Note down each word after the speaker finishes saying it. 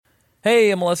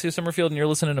Hey, I'm Alessio Summerfield, and you're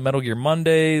listening to Metal Gear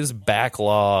Mondays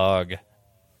Backlog.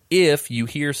 If you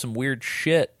hear some weird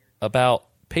shit about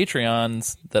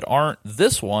Patreons that aren't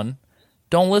this one,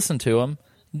 don't listen to them.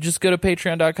 Just go to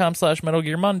patreon.com/Metal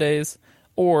Gear Mondays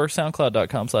or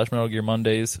soundcloud.com/Metal Gear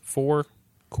Mondays for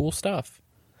cool stuff.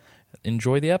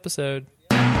 Enjoy the episode.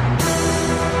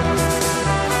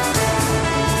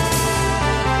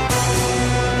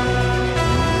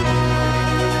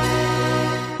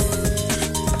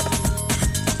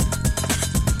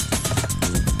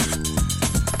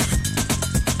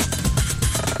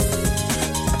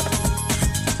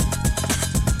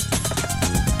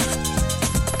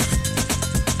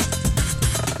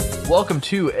 Welcome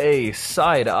to a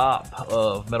side op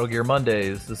of Metal Gear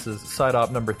Mondays. This is side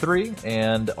op number 3,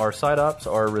 and our side ops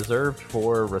are reserved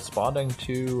for responding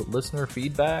to listener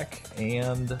feedback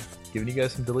and giving you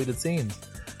guys some deleted scenes.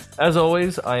 As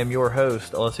always, I am your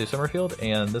host, Alessio Summerfield,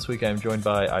 and this week I am joined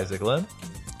by Isaac Lynn.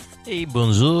 Hey,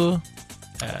 bonjour.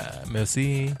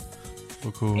 Merci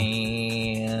beaucoup.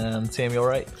 And Samuel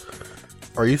Wright.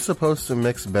 Are you supposed to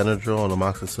mix Benadryl and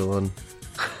amoxicillin?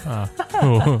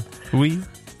 Oui.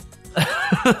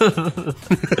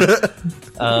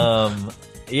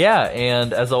 Yeah,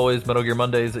 and as always, Metal Gear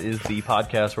Mondays is the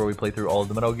podcast where we play through all of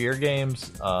the Metal Gear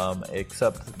games,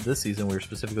 except this season we're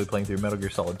specifically playing through Metal Gear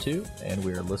Solid 2, and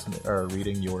we are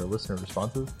reading your listener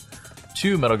responses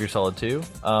to Metal Gear Solid 2.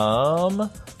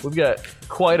 We've got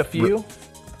quite a few.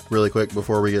 Really quick,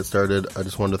 before we get started, I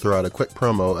just wanted to throw out a quick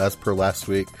promo. As per last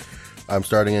week, I'm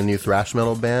starting a new thrash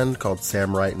metal band called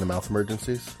Sam Wright and the Mouth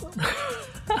Emergencies.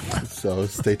 So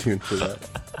stay tuned for that.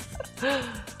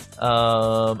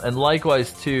 And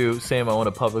likewise, too, Sam, I want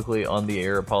to publicly on the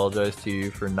air apologize to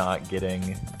you for not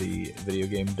getting the video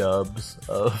game dubs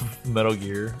of Metal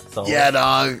Gear Solid. Yeah,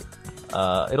 dog.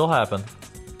 It'll happen.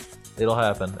 It'll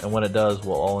happen. And when it does,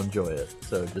 we'll all enjoy it.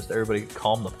 So just everybody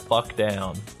calm the fuck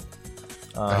down.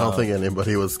 I don't think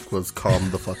anybody was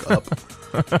calmed the fuck up.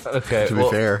 Okay. To be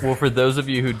fair. Well, for those of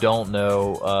you who don't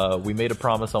know, we made a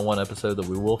promise on one episode that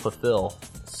we will fulfill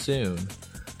soon,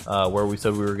 where we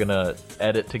said we were going to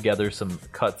edit together some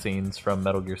cutscenes from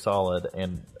Metal Gear Solid,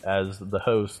 and as the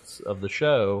hosts of the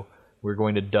show, we're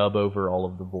going to dub over all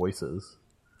of the voices.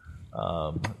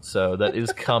 So that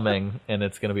is coming, and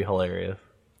it's going to be hilarious.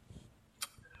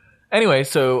 Anyway,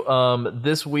 so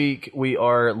this week we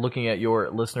are looking at your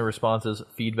listener responses,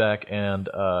 feedback, and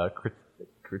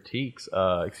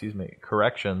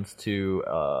corrections to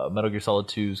Metal Gear Solid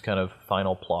 2's kind of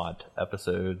final plot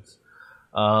episodes.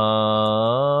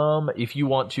 If you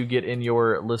want to get in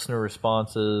your listener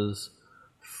responses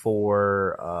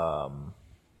for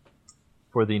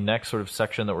the next sort of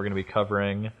section that we're going to be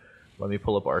covering, let me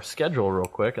pull up our schedule real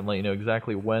quick and let you know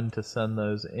exactly when to send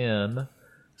those in.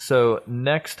 So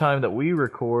next time that we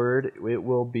record, it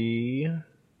will be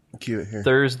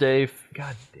Thursday.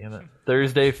 God damn it!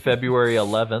 Thursday, February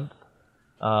 11th.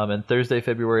 And Thursday,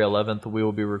 February 11th, we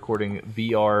will be recording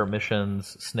VR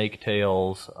missions, Snake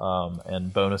Tales,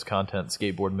 and bonus content,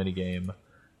 skateboard minigame,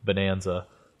 Bonanza.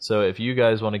 So if you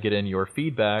guys want to get in your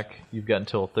feedback, you've got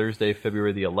until Thursday,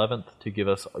 February the 11th to give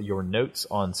us your notes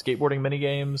on skateboarding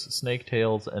minigames, Snake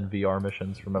Tales, and VR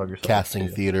missions for Metal Gear Solid 2. Casting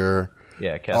theater.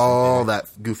 Yeah, casting all theater.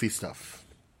 that goofy stuff.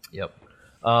 Yep.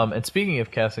 And speaking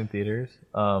of casting theaters,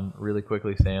 really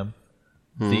quickly, Sam,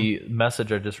 the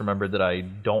message I just remembered that I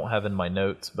don't have in my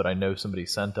notes, but I know somebody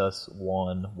sent us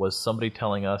one, was somebody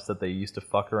telling us that they used to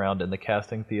fuck around in the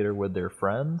casting theater with their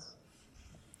friends.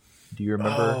 Do you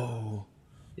remember? Oh.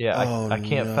 Yeah, I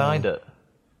can't find it.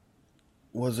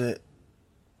 Was it?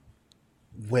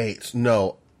 Wait,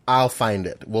 no. I'll find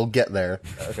it. We'll get there.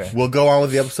 Okay. We'll go on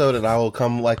with the episode, and I will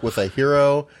come with a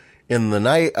hero in the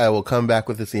night. I will come back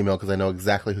with this email because I know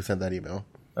exactly who sent that email.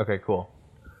 Okay, cool.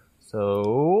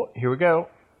 So, here we go.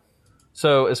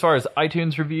 So, as far as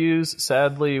iTunes reviews,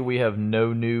 sadly, we have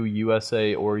no new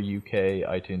USA or UK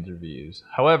iTunes reviews.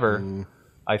 However,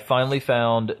 I finally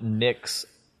found Nick's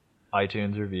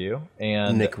iTunes review.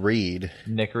 And Nick Reed.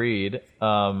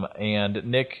 And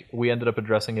Nick, we ended up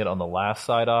addressing it on the last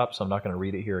side op, so I'm not going to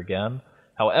read it here again.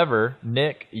 However,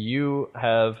 Nick, you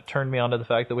have turned me on to the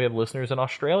fact that we have listeners in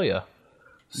Australia.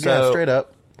 So, yeah, straight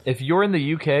up. If you're in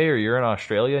the UK or you're in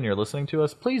Australia and you're listening to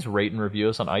us, please rate and review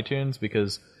us on iTunes,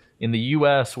 because in the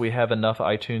US we have enough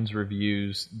iTunes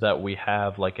reviews that we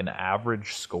have like an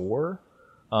average score,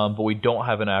 but we don't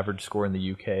have an average score in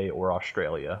the UK or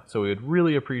Australia. So we would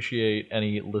really appreciate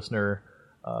any listener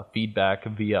feedback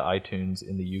via iTunes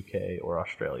in the UK or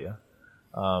Australia.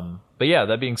 But yeah,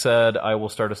 that being said, I will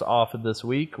start us off this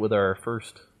week with our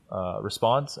first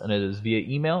response, and it is via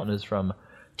email, and it is from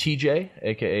TJ,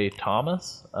 aka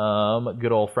Thomas,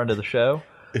 good old friend of the show.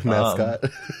 mascot.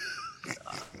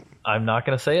 I'm not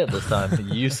going to say it this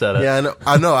time. You said it. Yeah,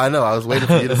 I know. I was waiting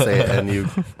for you to say it, and you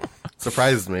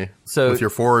surprised me with your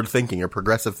forward thinking, your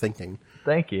progressive thinking.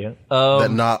 Thank you.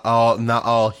 That not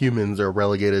all humans are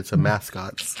relegated to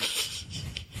mascots.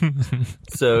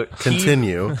 So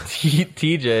continue.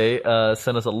 TJ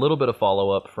sent us a little bit of follow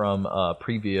up from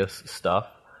previous stuff,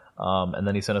 and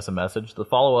then he sent us a message. The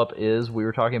follow up is we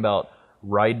were talking about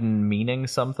Raiden meaning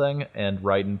something, and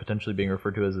Raiden potentially being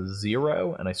referred to as a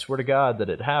zero, and I swear to God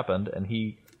that it happened, and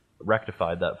he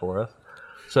rectified that for us.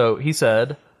 So he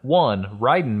said, 1.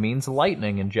 Raiden means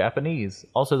lightning in Japanese.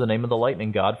 Also the name of the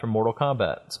lightning god from Mortal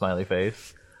Kombat. Smiley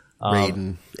face.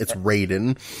 Raiden. It's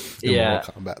Raiden in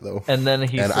Mortal Kombat, though. And then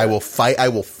he said, I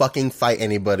will fucking fight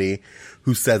anybody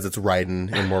who says it's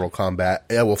Raiden in Mortal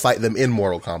Kombat. I will fight them in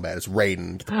Mortal Kombat. It's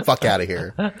Raiden. Get the fuck out of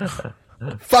here.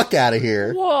 Fuck out of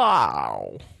here.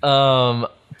 Wow.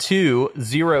 2,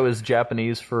 Zero is a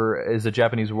Japanese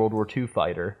World War II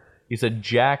fighter. He said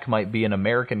Jack might be an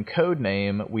American code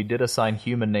name. We did assign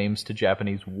human names to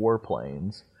Japanese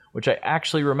warplanes, which I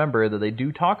actually remember that they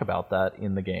do talk about that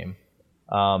in the game.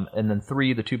 And then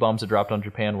 3, the 2 bombs that dropped on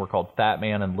Japan were called Fat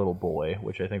Man and Little Boy,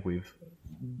 which I think we've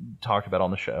talked about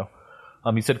on the show.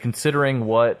 He said, considering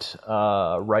what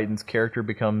Raiden's character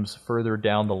becomes further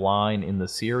down the line in the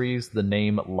series, the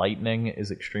name Lightning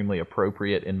is extremely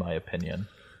appropriate, in my opinion,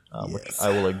 which I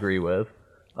will agree with.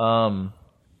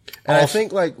 And I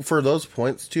think, like, for those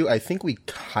points, too, I think we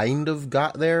kind of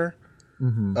got there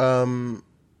the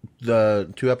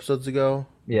 2 episodes ago.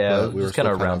 Yeah, we were kind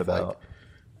of roundabout. Like,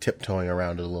 tiptoeing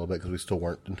around it a little bit because we still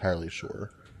weren't entirely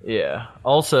sure. Yeah.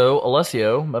 Also,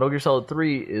 Alessio, Metal Gear Solid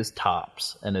 3 is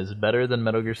tops and is better than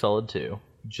Metal Gear Solid 2.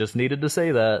 Just needed to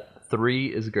say that. 3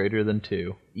 is greater than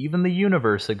 2. Even the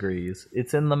universe agrees.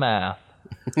 It's in the math.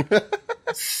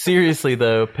 Seriously,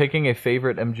 though, picking a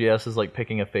favorite MGS is like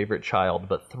picking a favorite child,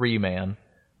 but 3, man.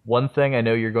 One thing I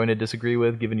know you're going to disagree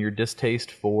with, given your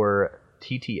distaste for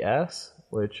TTS,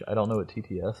 which I don't know what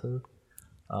TTS is.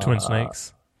 Twin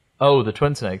Snakes. Oh, the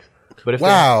Twin Snakes. But if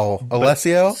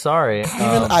Alessio? Sorry.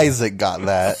 Even Isaac got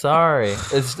that. Sorry.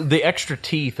 It's the extra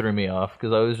T threw me off,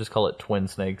 because I always just call it Twin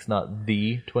Snakes, not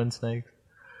the Twin Snakes.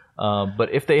 But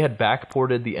if they had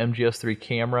backported the MGS3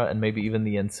 camera and maybe even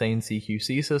the insane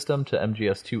CQC system to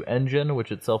MGS2 engine,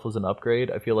 which itself was an upgrade,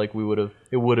 I feel like it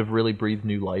would have really breathed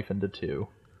new life into 2.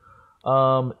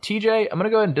 TJ, I'm going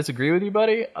to go ahead and disagree with you,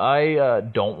 buddy. I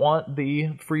don't want the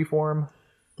freeform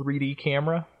 3D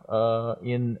camera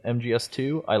in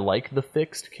MGS2. I like the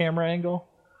fixed camera angle.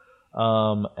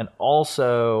 And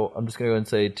also, I'm just going to go ahead and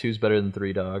say 2's better than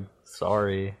 3, dog.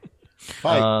 Sorry.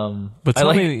 But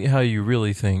tell me how you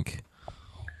really think.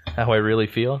 How I really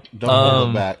feel? Don't hold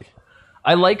it back.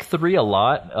 I like 3 a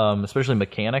lot, especially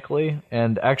mechanically.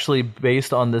 And actually,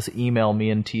 based on this email, me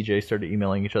and TJ started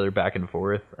emailing each other back and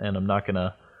forth. And I'm not going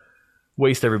to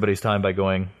waste everybody's time by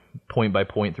going point by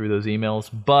point through those emails.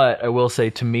 But I will say,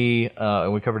 to me,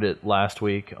 and we covered it last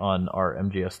week on our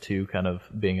MGS2 kind of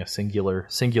being a singular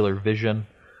vision.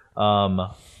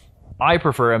 I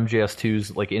prefer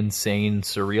MGS2's like insane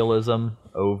surrealism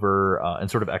over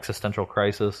and sort of existential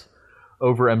crisis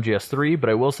over MGS3, but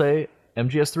I will say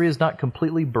MGS3 is not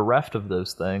completely bereft of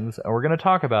those things, and we're going to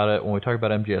talk about it when we talk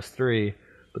about MGS3,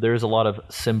 but there is a lot of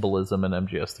symbolism in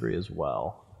MGS3 as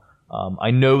well.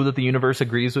 I know that the universe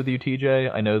agrees with you,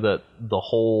 TJ. I know that the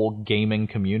whole gaming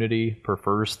community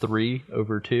prefers 3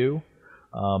 over 2,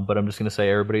 but I'm just going to say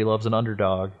everybody loves an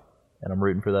underdog, and I'm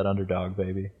rooting for that underdog,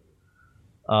 baby.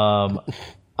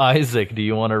 Isaac, do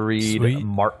you want to read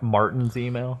Martin's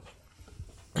email?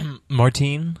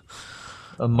 Martin?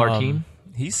 Martin?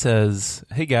 He says,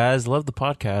 "Hey guys, love the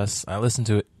podcast. I listen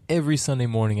to it every Sunday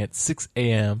morning at 6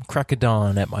 a.m. crack of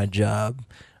dawn at my job."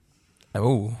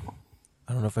 Oh,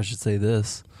 I don't know if I should say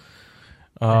this.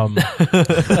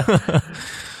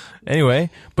 Anyway,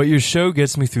 but your show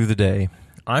gets me through the day.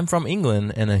 I'm from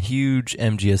England and a huge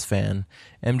MGS fan.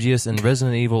 MGS and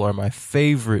Resident Evil are my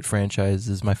favorite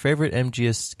franchises. My favorite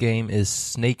MGS game is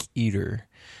Snake Eater.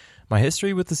 My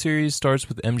history with the series starts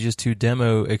with MGS2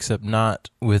 demo, except not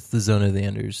with the Zone of the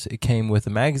Enders. It came with a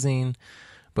magazine,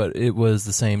 but it was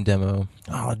the same demo.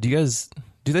 Oh, do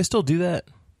they still do that?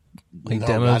 Like No,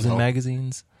 demos not and no.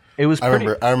 magazines? It was pretty...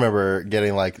 I remember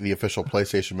getting like the official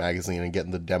PlayStation magazine and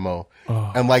getting the demo.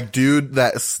 And like, dude,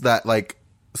 that like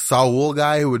Saul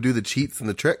guy who would do the cheats and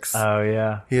the tricks. Oh,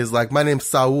 yeah. He is like, "My name's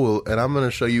Saul, and I'm going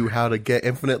to show you how to get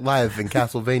Infinite Life in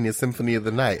Castlevania Symphony of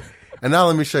the Night. And now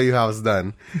let me show you how it's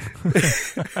done."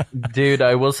 Dude,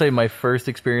 I will say my first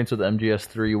experience with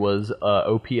MGS3 was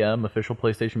OPM, Official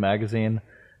PlayStation Magazine,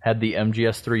 had the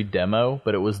MGS3 demo,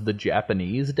 but it was the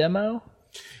Japanese demo.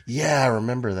 Yeah, I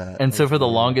remember that. And so for the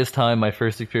longest time, my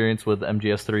first experience with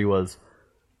MGS3 was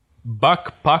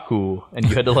Bakpaku, and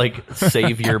you had to like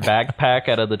save your backpack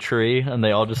out of the tree, and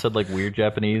they all just said like weird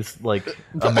Japanese like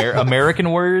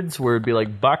American words where it'd be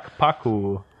like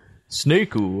Bakpaku,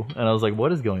 Snakeu, and I was like,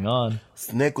 what is going on?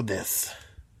 Snakeu desu.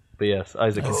 But yes,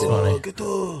 Isaac can say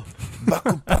Geto,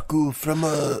 Baku from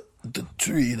the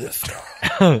tree desu.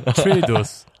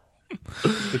 Tredos.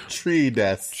 The tree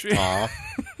desu.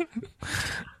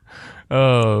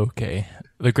 Okay.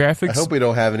 The graphics. I hope we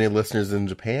don't have any listeners in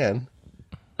Japan.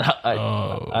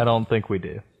 I don't think we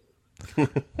do.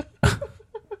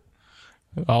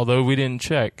 Although we didn't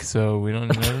check, so we don't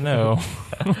never know.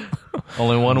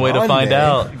 Only one way to find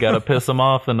out. Got to piss them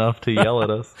off enough to yell at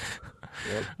us.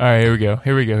 All right, here we go.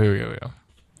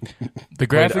 The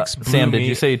graphics. Wait, blew Sam, me. did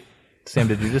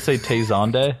you just say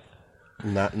Teizande?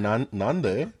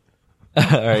 Nande? All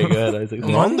right, go ahead, Isaac.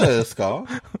 Nande desu ka?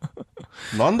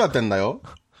 Nandatten da yo?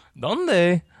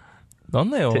 ¿Dónde?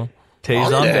 ¿Dónde? yo?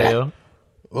 Teizande.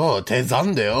 Oh,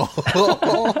 Teizande.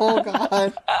 Oh,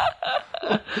 God.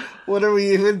 What are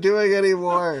we even doing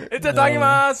anymore?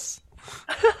 Itadakimasu.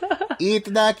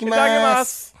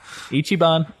 Itadakimasu.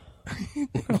 Ichiban.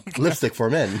 Lipstick for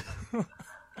men.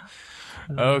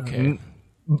 Okay.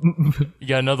 You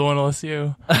got another one,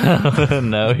 Alessio?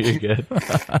 No, you're good.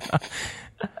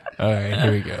 All right,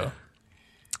 here we go.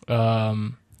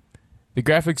 The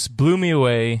graphics blew me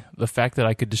away. The fact that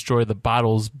I could destroy the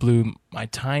bottles blew my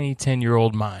tiny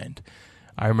 10-year-old mind.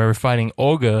 I remember fighting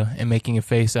Olga and making a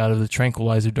face out of the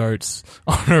tranquilizer darts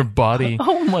on her body.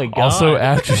 Oh my god. Also,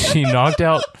 after she knocked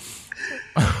out...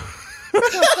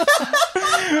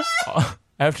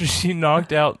 After she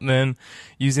knocked out, and then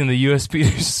using the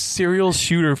USB serial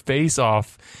shooter face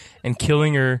off and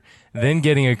killing her, then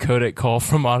getting a codec call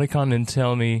from Otacon and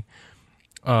telling me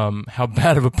how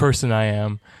bad of a person I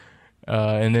am.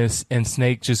 And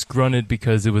Snake just grunted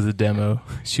because it was a demo.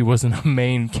 She wasn't a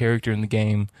main character in the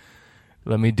game.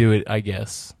 Let me do it, I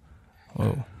guess.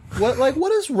 Whoa.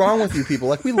 What is wrong with you people?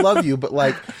 Like, we love you, but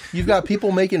like, you've got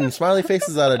people making smiley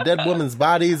faces out of dead women's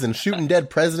bodies and shooting dead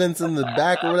presidents in the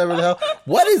back or whatever the hell.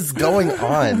 What is going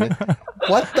on?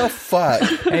 What the fuck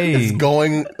is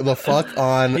going the fuck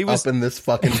on up in this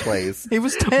fucking place? He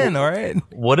was 10, all right?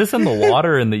 What is in the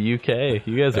water in the UK?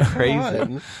 You guys are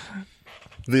crazy.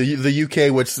 The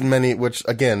UK, which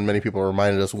again, many people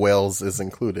reminded us Wales is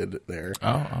included there.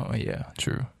 Oh yeah,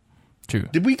 true.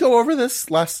 Did we go over this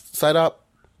last side up?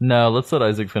 No, let's let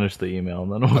Isaac finish the email,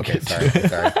 and then we'll get to it.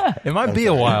 Sorry. It might be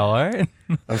a while, all right?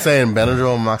 I'm saying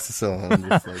Benadryl and amoxicillin.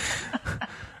 Just like...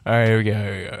 All right, here we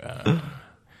go.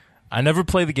 I never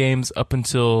played the games up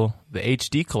until the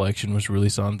HD collection was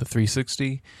released on the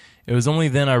 360. It was only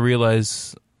then I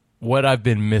realized what I've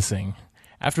been missing.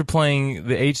 After playing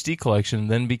the HD collection,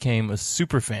 then became a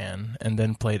super fan, and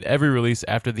then played every release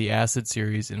after the Acid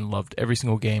series and loved every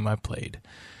single game I played.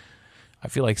 I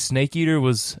feel like Snake Eater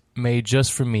was made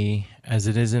just for me, as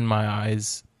it is in my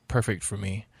eyes perfect for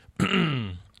me.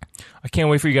 I can't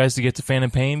wait for you guys to get to Phantom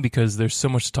Pain because there's so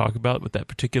much to talk about with that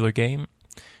particular game.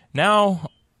 Now,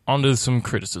 on to some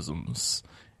criticisms.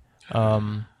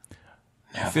 I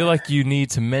feel like you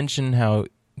need to mention how...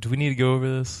 Do we need to go over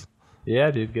this? Yeah,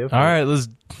 dude, go for All it. right,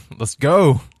 let's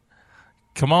go.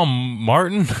 Come on,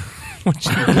 Martin.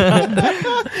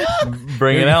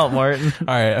 Bring it out, Martin. All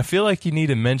right, I feel like you need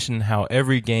to mention how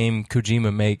every game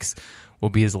Kojima makes will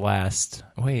be his last.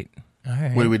 Wait, all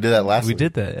right. We did that last We week.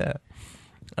 did that, yeah.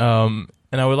 And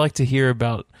I would like to hear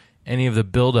about any of the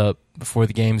build-up before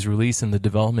the game's release and the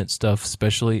development stuff,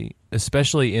 especially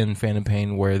in Phantom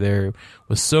Pain, where there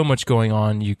was so much going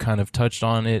on. You kind of touched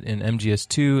on it in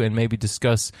MGS2, and maybe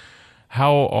discuss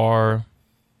how are...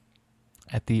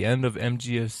 At the end of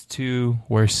MGS2,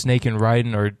 where Snake and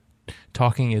Raiden are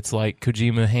talking, it's like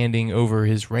Kojima handing over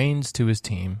his reins to his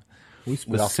team. We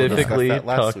specifically discussed that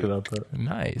last talked week. about that.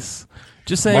 Nice.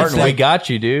 Just saying. Martin, we got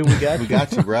you, dude. We got We you.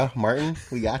 got you, bro. Martin,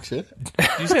 we got you.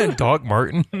 You said Dog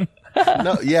Martin?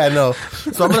 No.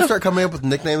 So I'm going to start coming up with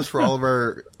nicknames for all of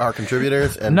our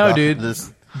contributors. And No, Doc, dude.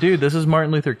 This... Dude, this is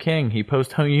Martin Luther King. He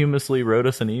posthumously wrote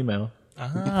us an email.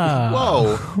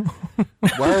 Whoa.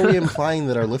 Why are we implying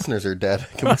that our listeners are dead?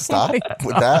 Can we stop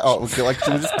with that? Should we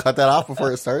just cut that off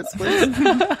before it starts, please?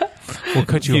 We'll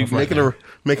cut you off.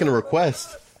 Making a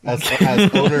request as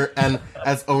owner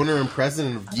and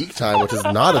president of Geek Time, which is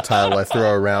not a title I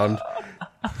throw around.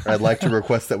 I'd like to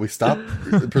request that we stop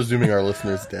presuming our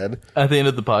listeners dead. At the end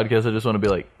of the podcast, I just want to be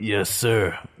like, yes,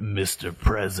 sir, Mr.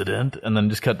 President. And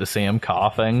then just cut to Sam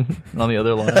coughing on the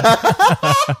other line.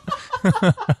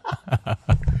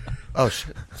 Oh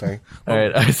shit! Sorry. All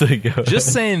right, Isaac, go.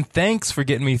 Just saying thanks for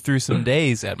getting me through some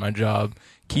days at my job.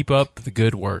 Keep up the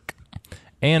good work.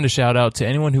 And a shout out to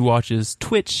anyone who watches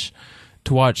Twitch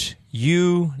to watch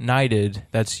United.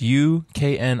 That's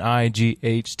UKNIGHTED.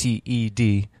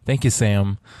 Thank you,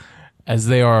 Sam. As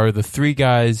they are the three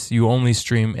guys you only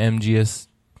stream MGS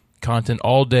content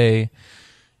all day,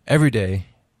 every day,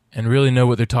 and really know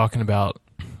what they're talking about,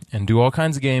 and do all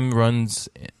kinds of game runs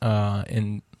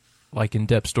in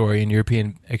Depth Story and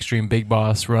European Extreme Big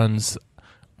Boss runs.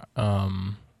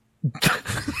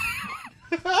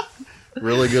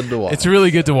 Really good to watch. It's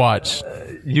really good to watch.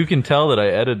 You can tell that I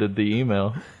edited the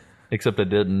email, except I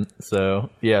didn't. So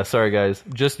yeah, sorry guys.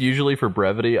 Just usually for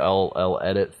brevity, I'll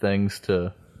edit things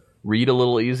to read a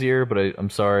little easier. But I'm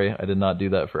sorry, I did not do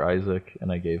that for Isaac,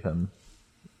 and I gave him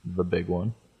the big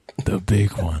one. The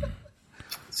big one.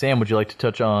 Sam, would you like to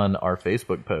touch on our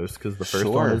Facebook post? Because the first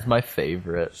one is my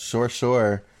favorite. Sure.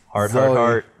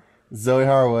 Heart. Zoe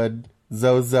Harwood.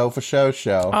 Zozo for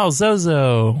show. Oh,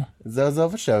 Zozo. Zozo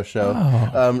for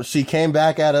show. She came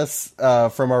back at us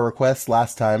from our request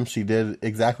last time. She did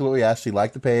exactly what we asked. She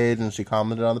liked the page and she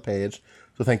commented on the page.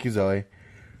 So thank you, Zoe.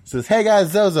 Says, hey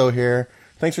guys, Zozo here.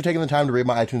 Thanks for taking the time to read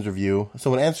my iTunes review.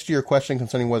 So in answer to your question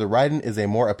concerning whether Raiden is a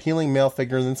more appealing male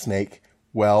figure than Snake,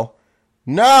 well,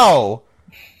 no!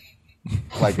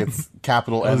 Like it's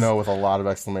capital N-O with a lot of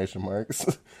exclamation marks.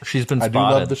 She's been I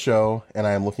spotted. do love the show, and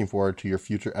I am looking forward to your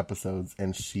future episodes.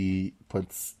 And she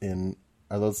puts in,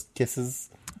 are those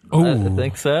kisses? Oh, I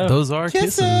think so. Those are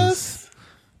kisses.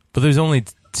 But there's only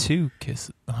 2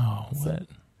 kisses. Oh, what?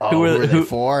 Oh, Who are they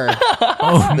for?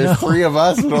 Oh, There's 3 of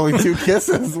us with only 2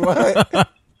 kisses. What?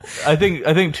 I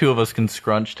think 2 of us can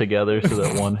scrunch together so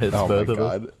that one hits Oh both my of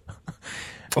us.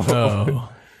 Oh. Welcome to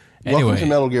Anyway,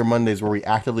 Metal Gear Mondays, where we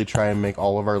actively try and make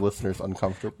all of our listeners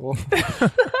uncomfortable. so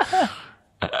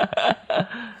I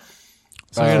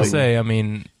gotta say, I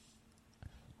mean,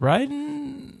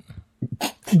 Raiden.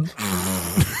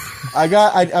 I'm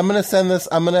gonna send this.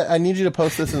 I need you to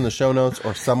post this in the show notes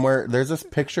or somewhere. There's this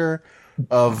picture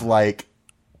of like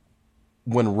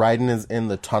when Raiden is in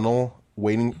the tunnel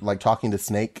waiting, like talking to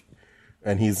Snake,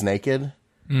 and he's naked.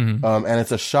 And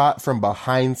it's a shot from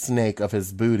behind Snake of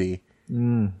his booty.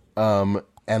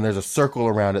 And there's a circle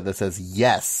around it that says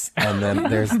yes, and then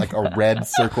there's like a red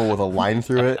circle with a line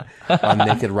through it on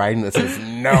Naked Raiden that says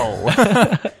no.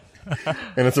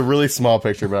 And it's a really small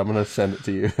picture, but I'm going to send it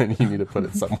to you, and you need to put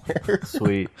it somewhere.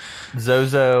 Sweet.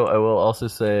 Zozo, I will also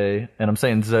say, and I'm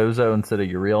saying Zozo instead of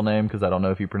your real name because I don't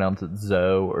know if you pronounce it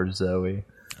Zoe or Zoe.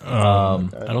 I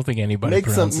don't think anybody Make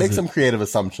pronounces some it. creative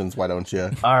assumptions, why don't you?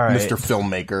 All right. Mr.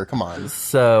 Filmmaker, come on.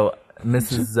 So,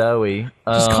 Mrs. Zoe.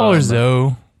 Just call her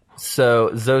Zoe.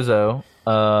 So, Zozo,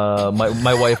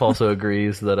 my wife also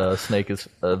agrees that Snake is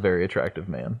a very attractive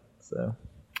man. So,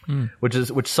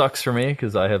 which sucks for me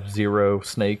because I have 0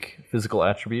 Snake physical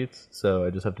attributes. So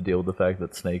I just have to deal with the fact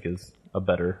that Snake is a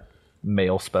better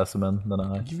male specimen than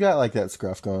I. You've got like that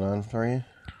scruff going on, don't you?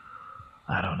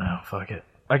 I don't know. Fuck it.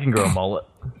 I can grow a mullet.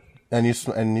 And you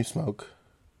smoke.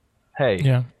 Hey,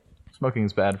 Yeah.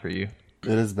 smoking's bad for you.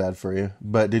 It is bad for you.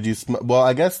 But did you well,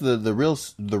 I guess the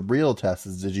real test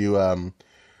is did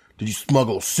you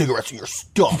smuggle cigarettes in your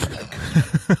stomach?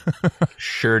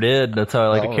 Sure did. That's how I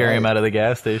like to carry him out of the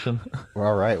gas station.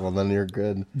 All right, well then you're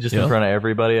good. Just in front of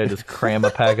everybody, I just cram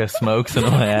a pack of smokes into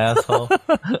my asshole.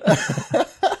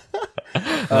 And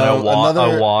then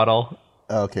I waddle.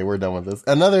 Okay, we're done with this.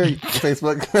 Another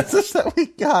Facebook message that we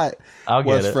got I'll get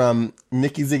was it. from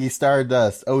Nikki Ziggy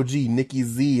Stardust, OG Nikki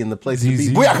Z in the place to ZZ.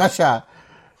 be. Booyakasha!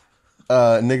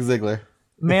 Nick Ziegler.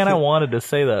 Man, I wanted to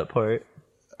say that part.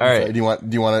 All right. So, do you want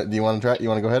to try? You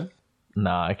want to go ahead?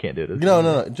 Nah, I can't do it.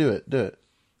 No, do it.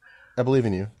 I believe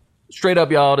in you. Straight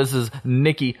up, y'all, this is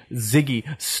Nikki Ziggy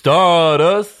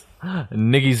Stardust.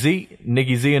 Nikki Z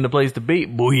in the place to be.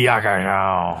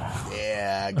 Booyaka.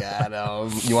 Yeah, I got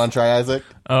him. You want to try, Isaac?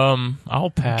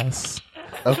 I'll pass.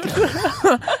 Okay.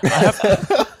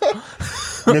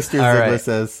 Mr. Ziegler right.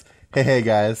 says, hey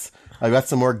guys, I got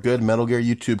some more good Metal Gear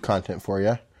YouTube content for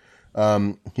you.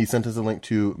 He sent us a link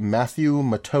to Matthew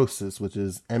Matosis, which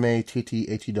is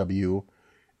MATTHEW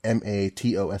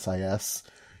MATOSIS.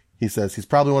 He says, he's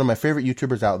probably one of my favorite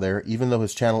YouTubers out there. Even though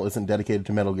his channel isn't dedicated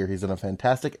to Metal Gear, he's done a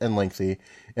fantastic and lengthy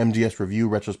MGS review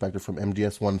retrospective from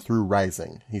MGS 1 through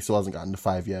Rising. He still hasn't gotten to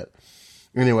 5 yet.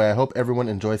 Anyway, I hope everyone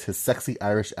enjoys his sexy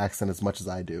Irish accent as much as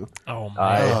I do. Oh, man.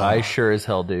 I sure as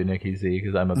hell do, Nikki Z,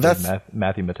 because I'm a big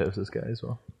Matthew Matosis guy as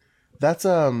well. That's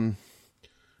what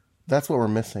we're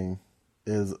missing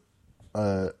is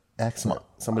accent.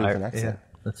 Somebody with an accent.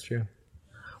 Yeah, that's true.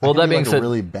 Well, that I could do, being like, said, a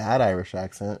really bad Irish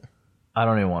accent. I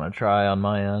don't even want to try on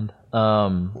my end.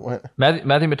 What?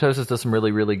 Matthew Matosis does some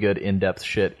really, really good in-depth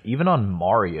shit, even on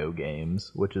Mario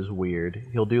games, which is weird.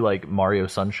 He'll do like Mario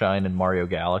Sunshine and Mario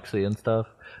Galaxy and stuff.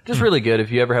 Just really good.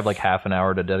 If you ever have like half an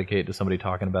hour to dedicate to somebody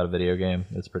talking about a video game,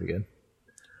 it's pretty good.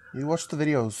 You watch the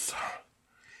videos.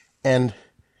 And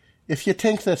if you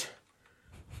think that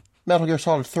Metal Gear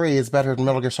Solid 3 is better than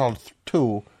Metal Gear Solid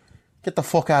 2, get the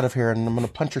fuck out of here and I'm going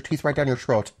to punch your teeth right down your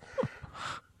throat.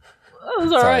 That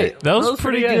was alright. That was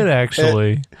pretty good,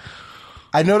 actually.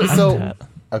 I noticed,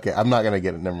 okay, I'm not going to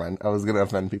get it. Never mind. I was going to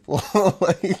offend people.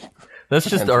 That's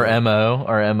just our MO.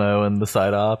 Our MO in the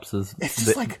side ops is... It's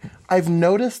just like, I've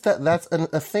noticed that that's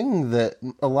a thing that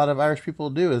a lot of Irish people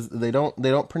do, is they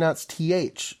don't pronounce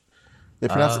TH. They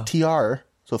pronounce it TR.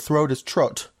 So throat is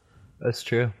trot. That's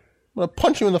true. I'm going to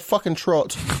punch you in the fucking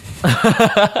trot.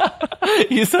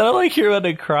 You sound like you're about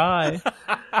to cry.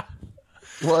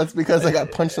 Well, it's because I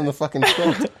got punched in the fucking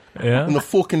throat. Yeah. In the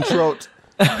fucking throat.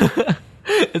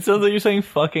 It sounds like you're saying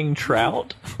fucking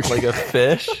trout. Like a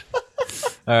fish.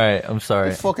 Alright, I'm sorry.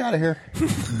 Get the fuck out of here.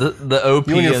 The OP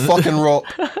You and your fucking rope.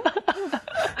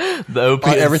 The OP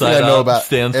everything I know about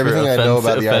stands everything for I know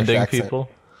about the Irish offending accent. people.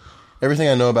 Everything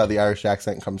I know about the Irish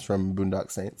accent comes from Boondock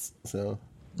Saints. So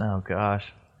Oh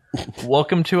gosh.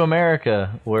 Welcome to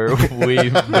America, where we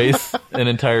base an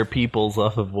entire peoples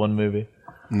off of one movie.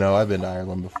 no, I've been to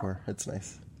Ireland before. It's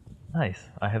nice. Nice.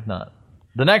 I have not.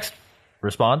 The next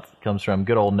response comes from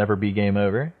good old Never Be Game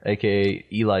Over, aka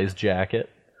Eli's Jacket.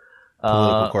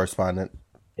 Political correspondent.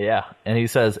 Yeah, and he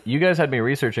says, you guys had me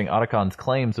researching Otacon's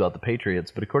claims about the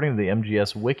Patriots, but according to the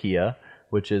MGS Wikia,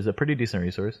 which is a pretty decent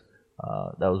resource,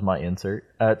 that was my insert,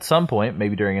 at some point,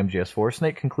 maybe during MGS4,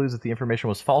 Snake concludes that the information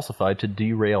was falsified to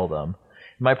derail them.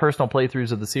 In my personal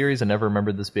playthroughs of the series, I never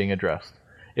remembered this being addressed.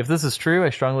 If this is true, I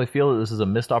strongly feel that this is a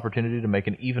missed opportunity to make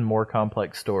an even more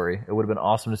complex story. It would have been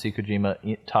awesome to see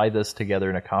Kojima tie this together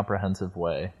in a comprehensive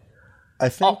way. I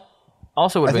think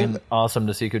Also, would have been awesome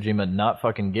to see Kojima not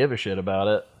fucking give a shit about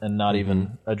it and not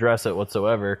even address it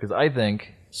whatsoever. Because I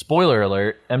think, spoiler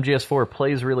alert, MGS4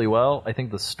 plays really well. I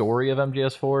think the story of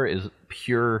MGS4 is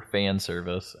pure fan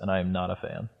service, and I am not a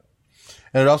fan.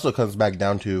 And it also comes back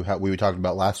down to how we talked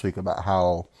about last week about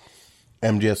how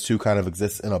MGS2 kind of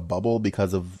exists in a bubble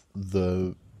because of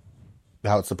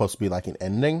how it's supposed to be like an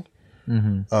ending.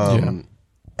 And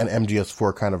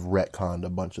MGS4 kind of retconned a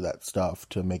bunch of that stuff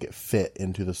to make it fit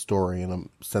into the story in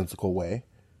a sensical way.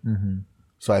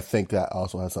 So I think that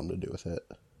also has something to do with it.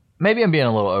 Maybe I'm being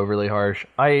a little overly harsh.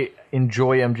 I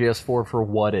enjoy MGS4 for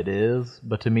what it is,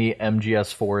 but to me,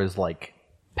 MGS4 is like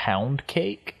pound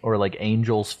cake or like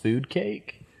Angel's food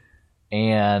cake.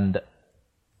 And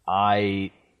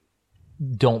I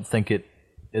don't think it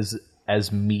is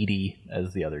as meaty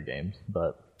as the other games.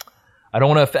 But I don't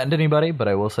want to offend anybody, but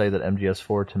I will say that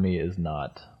MGS4 to me is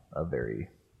not a very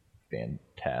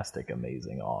fantastic,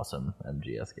 amazing, awesome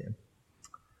MGS game.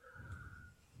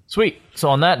 Sweet. So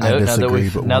on that note,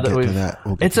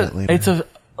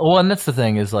 well, and that's the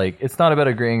thing is like it's not about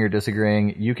agreeing or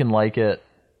disagreeing. You can like it,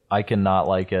 I can not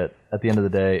like it. At the end of the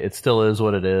day, it still is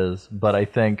what it is. But I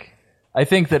think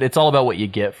that it's all about what you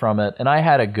get from it, and I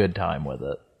had a good time with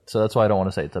it. So that's why I don't want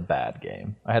to say it's a bad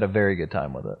game. I had a very good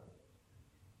time with it.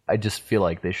 I just feel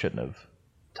like they shouldn't have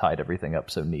tied everything up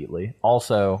so neatly.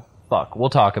 Also, fuck, we'll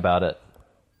talk about it.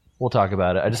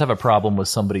 I just have a problem with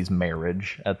somebody's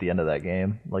marriage at the end of that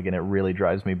game. Like, and it really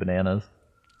drives me bananas.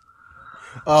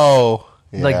 Oh,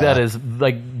 yeah. Like, that is,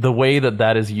 like, the way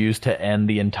that is used to end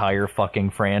the entire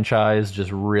fucking franchise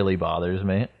just really bothers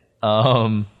me.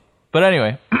 But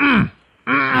anyway.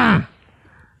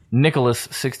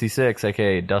 Nicholas66,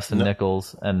 aka Dustin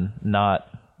Nichols, and not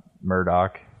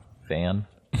Murdoch fan.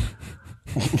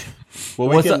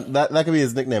 Well, that could be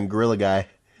his nickname, Gorilla Guy.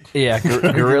 Yeah,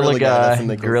 Gorilla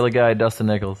Guy, Gorilla Guy, Dustin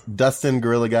Nichols. Dustin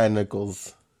Gorilla Guy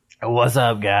Nichols. What's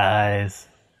up, guys?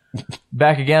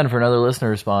 Back again for another listener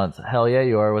response. Hell yeah,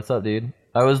 you are. What's up, dude?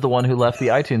 I was the one who left the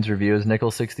iTunes review as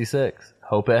Nichols66.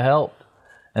 Hope it helped.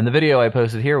 And the video I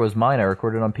posted here was mine I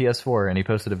recorded on PS4, and he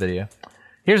posted a video.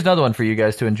 Here's another one for you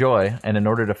guys to enjoy, and in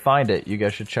order to find it, you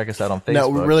guys should check us out on Facebook. Now,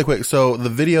 really quick, so the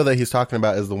video that he's talking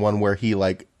about is the one where he,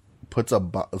 like, puts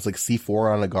it's like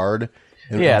C4 on a guard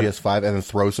in MGS5 and then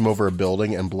throws him over a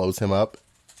building and blows him up.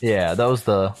 Yeah, that was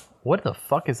the... What the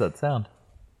fuck is that sound?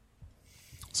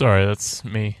 Sorry, that's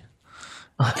me.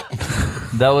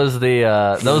 That was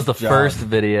the first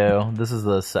video. This is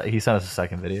he sent us a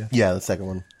second video. Yeah, the second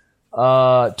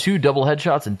one. 2 double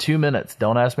headshots in 2 minutes.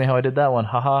 Don't ask me how I did that one.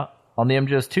 Haha. On the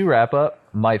MGS2 wrap-up,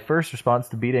 my first response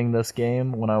to beating this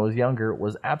game when I was younger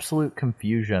was absolute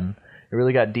confusion. It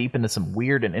really got deep into some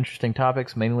weird and interesting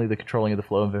topics, mainly the controlling of the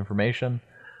flow of information.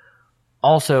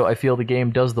 Also, I feel the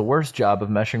game does the worst job of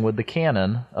meshing with the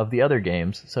canon of the other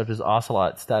games, such as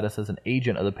Ocelot's status as an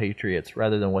agent of the Patriots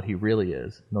rather than what he really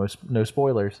is. No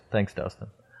spoilers. Thanks, Dustin.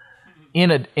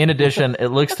 In addition, it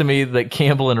looks to me that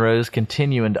Campbell and Rose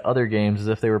continue into other games as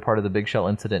if they were part of the Big Shell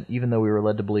incident, even though we were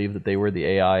led to believe that they were the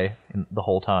AI the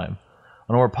whole time.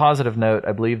 On a more positive note,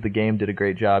 I believe the game did a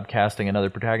great job casting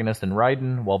another protagonist in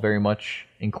Raiden, while very much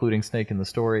including Snake in the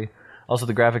story. Also,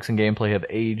 the graphics and gameplay have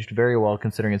aged very well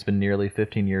considering it's been nearly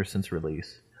 15 years since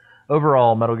release.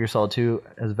 Overall, Metal Gear Solid 2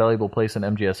 has a valuable place in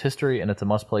MGS history, and it's a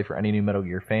must-play for any new Metal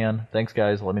Gear fan. Thanks,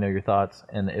 guys. Let me know your thoughts.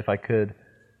 And if I could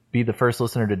be the first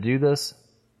listener to do this,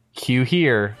 cue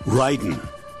here. Raiden,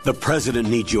 the president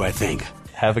needs you, I think.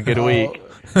 Have a good week.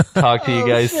 Talk to you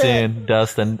guys soon,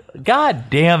 Dustin. God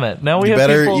damn it! Now we have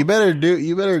people. You better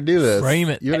do this. Frame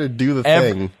it. You better do the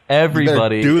thing.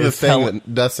 Everybody you better do the is thing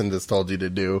that Dustin just told you to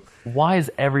do. Why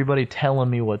is everybody telling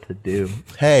me what to do?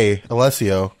 Hey,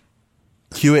 Alessio,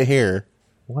 cue it here.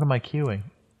 What am I queuing?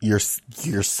 Your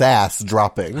sass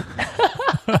dropping.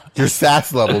 Your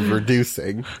sass levels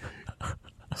reducing.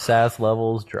 SAS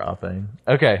levels dropping.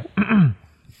 Okay.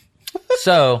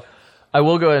 So, I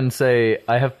will go ahead and say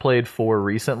I have played 4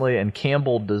 recently, and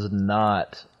Campbell does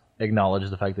not acknowledge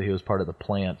the fact that he was part of the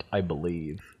plant, I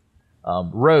believe.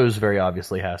 Rose very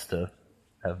obviously has to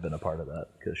have been a part of that,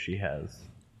 because she has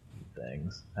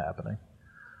things happening.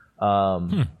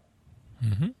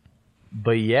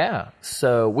 But yeah,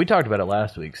 so we talked about it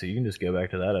last week, so you can just go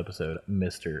back to that episode,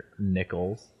 Mr.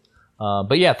 Nichols.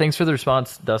 But yeah, thanks for the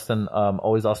response, Dustin.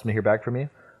 Always awesome to hear back from you.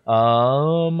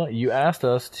 You asked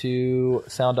us to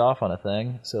sound off on a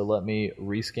thing, so let me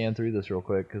rescan through this real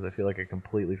quick because I feel like I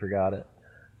completely forgot it.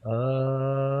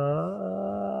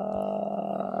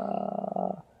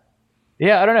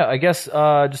 Yeah, I don't know. I guess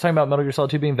just talking about Metal Gear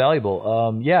Solid 2 being valuable.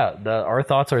 Our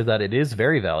thoughts are that it is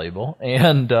very valuable,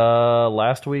 and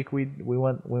last week we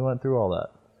went through all that.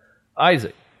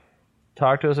 Isaac,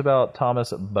 talk to us about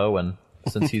Thomas Bowen,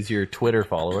 since he's your Twitter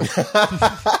follower.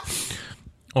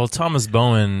 Well, Thomas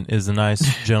Bowen is a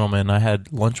nice gentleman. I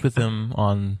had lunch with him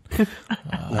on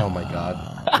Oh my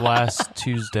god. last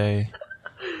Tuesday.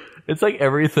 It's like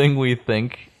everything we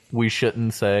think we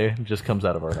shouldn't say just comes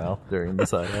out of our mouth during the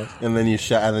side. And then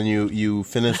you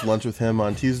finished lunch with him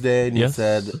on Tuesday, and you Yes.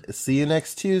 said, "See you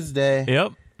next Tuesday."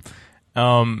 Yep.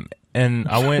 And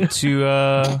I went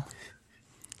to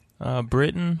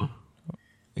Britain.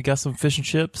 I got some fish and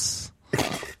chips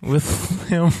with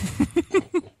him.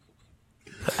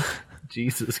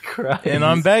 Jesus Christ. And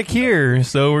I'm back here,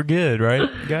 so we're good, right,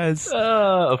 guys?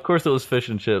 Of course it was fish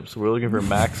and chips. We're looking for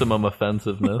maximum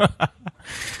offensiveness.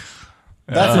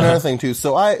 That's another thing too.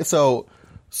 So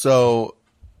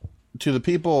to the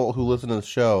people who listen to the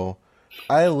show,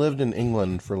 I lived in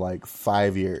England for like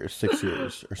 5 years, 6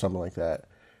 years, or something like that.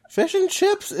 Fish and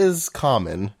chips is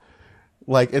common.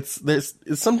 Like there's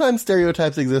sometimes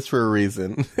stereotypes exist for a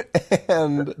reason,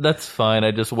 and That's fine.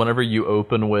 I just, whenever you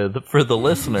open with, for the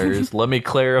listeners, let me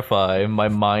clarify, my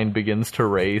mind begins to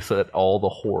race at all the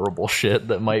horrible shit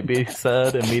that might be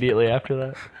said immediately after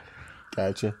that.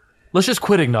 gotcha. Let's just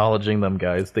quit acknowledging them,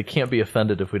 guys. They can't be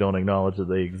offended if we don't acknowledge that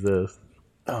they exist.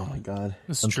 Oh my god.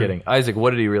 It's I'm true. kidding. Isaac, what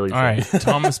did he really say? All right,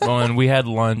 Thomas Bowen, we had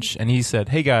lunch, and he said,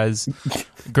 "Hey, guys,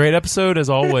 great episode as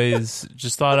always.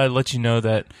 Just thought I'd let you know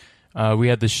that we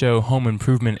had the show Home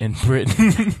Improvement in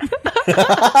Britain.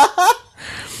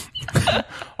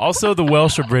 Also, the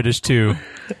Welsh are British, too.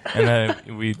 And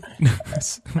we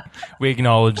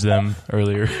acknowledged them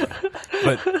earlier.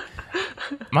 But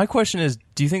my question is,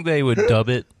 do you think they would dub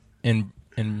it in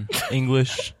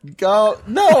English? Go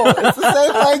no! It's the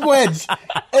same language.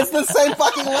 It's the same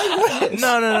fucking language.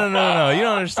 No. You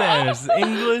don't understand. There's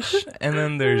English, and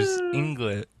then there's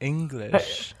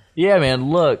English. Yeah, man.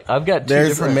 Look, I've got two There's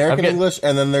different American English,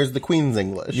 and then there's the Queen's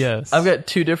English. Yes. I've got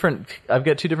two different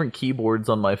keyboards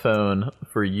on my phone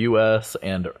for US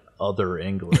and other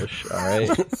English. All right,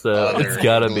 so it's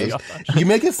gotta be. It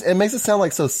makes it sound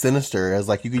like so sinister, as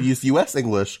like you could use U.S.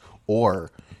 English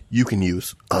or you can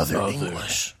use other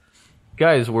English.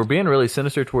 Guys, we're being really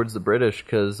sinister towards the British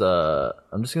because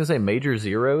I'm just gonna say Major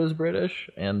Zero is British,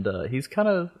 and he's kind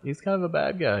of a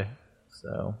bad guy.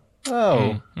 So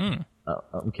Oh,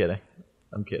 I'm kidding,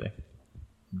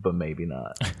 but maybe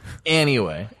not.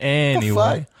 Anyway,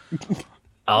 Anyway.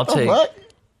 I'll take what?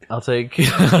 I'll take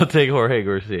Jorge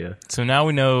Garcia. So now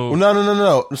we know.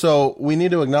 No. So we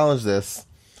need to acknowledge this.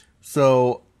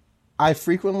 So I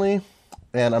frequently,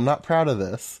 and I'm not proud of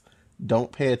this,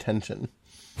 don't pay attention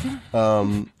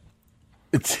to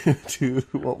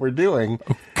what we're doing.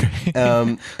 Okay.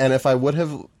 And if I would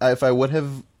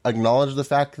have acknowledged the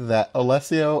fact that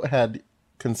Alessio had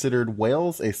considered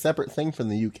Wales a separate thing from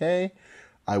the UK,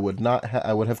 I would not.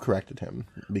 I would have corrected him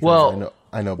because Well,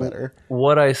 I know better.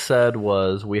 What I said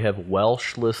was we have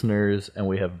Welsh listeners and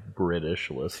we have British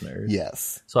listeners.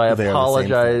 Yes. So I They are the same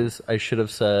apologize. I should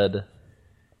have said,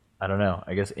 I don't know.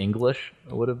 I guess English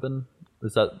would have been.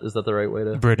 Is that the right way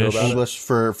to British. go about it? English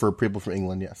for people from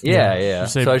England. Yes. Yeah. You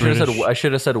say So British. I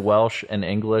should have said Welsh and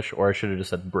English, or I should have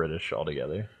just said British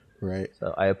altogether. Right.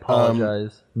 So I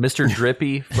apologize. Mr.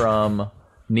 Drippy from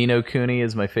Nino Cooney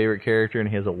is my favorite character, and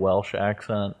he has a Welsh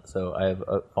accent. So I have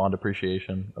a fond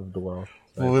appreciation of the Welsh.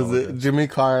 So I What was it? apologize.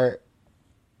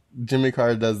 Jimmy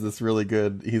Carr does this really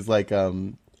good. He's like,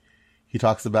 he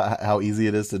talks about how easy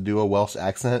it is to do a Welsh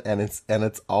accent, and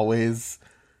it's always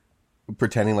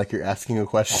pretending like you're asking a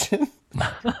question.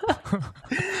 And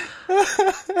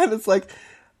it's like,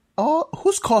 oh,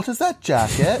 whose coat is that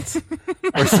jacket?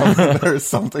 or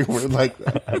something weird like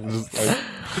that. I'm just like,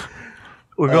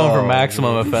 We're going for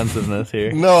maximum offensiveness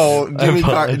here. no,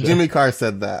 apologize. Jimmy Carr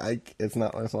said that. It's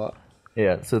not my fault.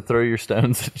 Yeah, so throw your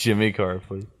stones at Jimmy Carr,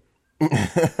 please.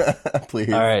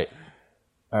 Please. All right.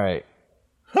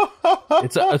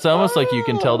 It's almost like you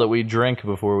can tell that we drink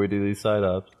before we do these side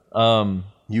ups.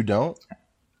 You don't?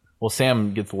 Well,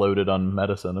 Sam gets loaded on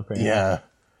medicine apparently. Yeah.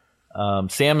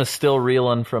 Sam is still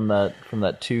reeling from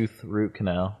that tooth root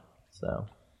canal. So,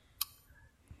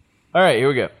 all right, here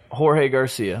we go. Jorge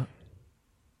Garcia.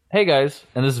 Hey guys,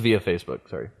 and this is via Facebook.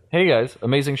 Sorry. Hey guys,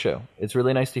 amazing show. It's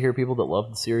really nice to hear people that love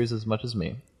the series as much as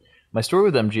me. My story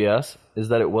with MGS is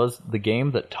that it was the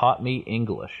game that taught me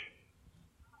English.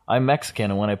 I'm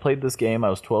Mexican, and when I played this game, I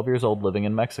was 12 years old living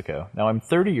in Mexico. Now I'm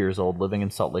 30 years old living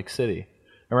in Salt Lake City.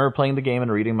 I remember playing the game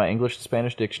and reading my English to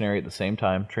Spanish dictionary at the same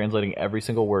time, translating every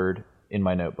single word in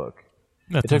my notebook.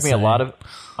 That's It took me a insane. lot of...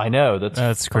 I know, that's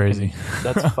fucking- crazy.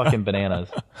 That's fucking bananas.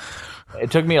 It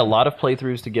took me a lot of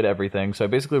playthroughs to get everything, so I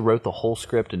basically wrote the whole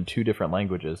script in 2 different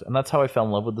languages, and that's how I fell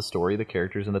in love with the story, the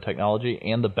characters, and the technology,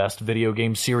 and the best video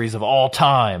game series of all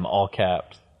time, all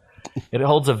caps. It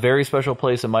holds a very special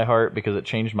place in my heart because it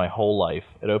changed my whole life.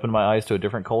 It opened my eyes to a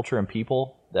different culture and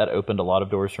people. That opened a lot of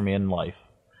doors for me in life.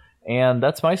 And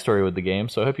that's my story with the game,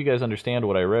 so I hope you guys understand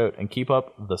what I wrote, and keep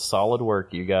up the solid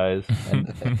work you guys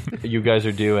you guys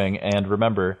are doing, and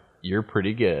remember, you're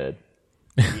pretty good.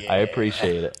 I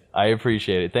appreciate it.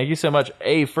 Thank you so much.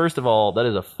 Hey, first of all, that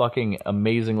is a fucking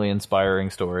amazingly inspiring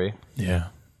story. Yeah.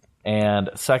 And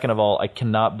second of all, I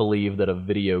cannot believe that a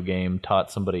video game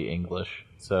taught somebody English.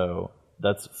 So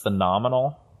that's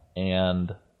phenomenal.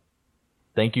 And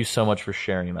thank you so much for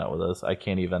sharing that with us. I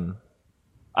don't even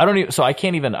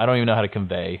know how to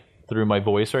convey through my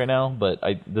voice right now, but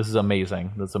this is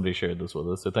amazing that somebody shared this with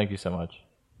us. So thank you so much.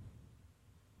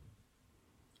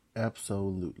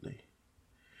 Absolutely.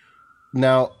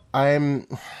 Now, I'm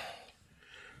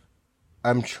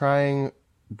trying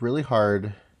really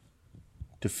hard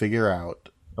to figure out,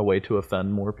 A way to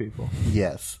offend more people.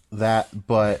 yes, that,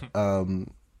 but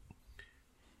I'm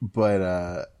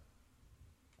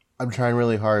trying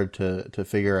really hard to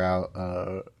figure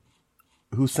out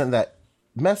who sent that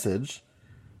message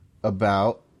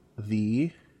about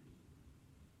the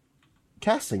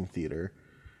casting theater.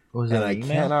 Was And it I an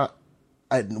email? cannot.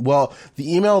 Well,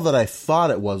 the email that I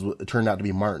thought it turned out to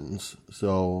be Martin's,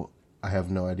 so I have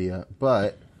no idea.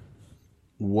 But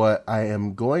what I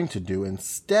am going to do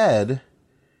instead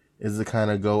is to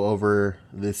kind of go over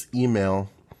this email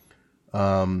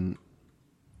that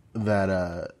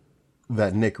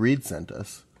Nick Reed sent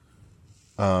us.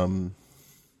 Or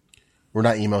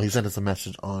not email, he sent us a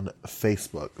message on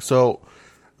Facebook. So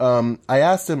I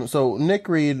asked him, so Nick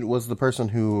Reed was the person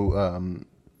who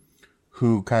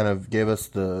kind of gave us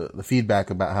the feedback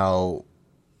about how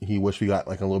he wished we got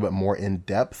like a little bit more in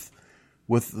depth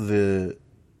with the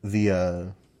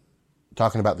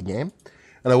talking about the game.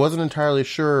 And I wasn't entirely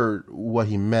sure what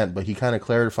he meant, but he kind of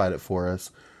clarified it for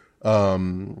us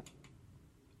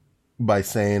by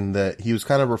saying that he was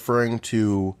kind of referring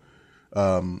to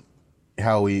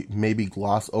how we maybe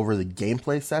gloss over the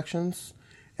gameplay sections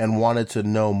and wanted to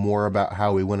know more about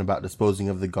how we went about disposing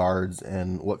of the guards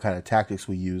and what kind of tactics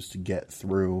we used to get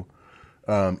through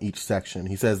each section.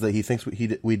 He says that he thinks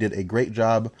we did a great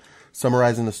job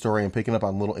summarizing the story and picking up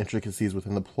on little intricacies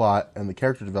within the plot and the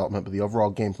character development, but the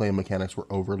overall gameplay and mechanics were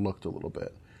overlooked a little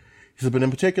bit. He said, but in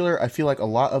particular, I feel like a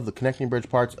lot of the connecting bridge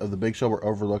parts of the Big Show were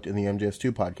overlooked in the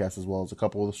MGS2 podcast, as well as a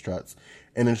couple of the struts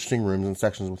and interesting rooms and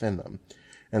sections within them,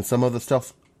 and some of the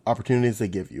stealth opportunities they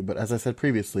give you. But as I said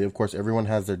previously, of course, everyone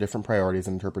has their different priorities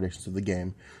and interpretations of the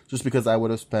game. Just because I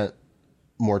would have spent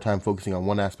more time focusing on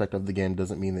one aspect of the game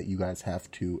doesn't mean that you guys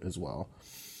have to as well.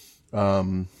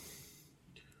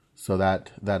 So that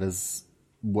is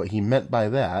what he meant by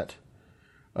that.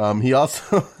 He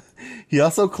also he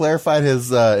also clarified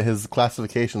his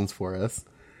classifications for us.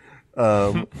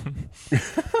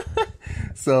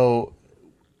 So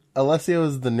Alessio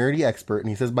is the nerdy expert, and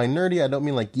he says, by nerdy, I don't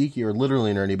mean like geeky or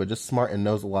literally nerdy, but just smart and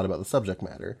knows a lot about the subject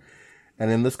matter. And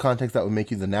in this context, that would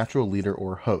make you the natural leader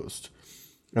or host.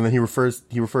 And then he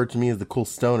referred to me as the cool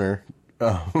stoner.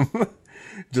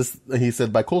 He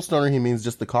said, by cool stoner, he means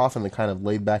just the cough and the kind of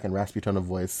laid back and raspy tone of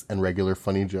voice and regular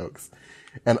funny jokes.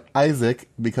 And Isaac,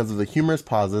 because of the humorous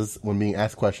pauses when being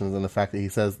asked questions and the fact that he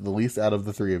says the least out of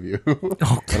the three of you,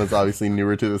 and is obviously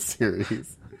newer to the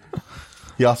series.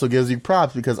 He also gives you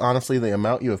props because honestly, the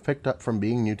amount you have picked up from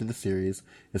being new to the series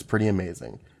is pretty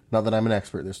amazing. Not that I'm an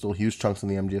expert, there's still huge chunks in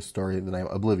the MGS story that I'm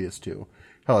oblivious to.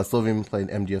 Hell, I still haven't even played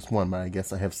MGS1, but I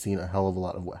guess I have seen a hell of a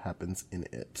lot of what happens in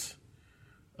it.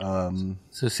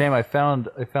 So Sam, I found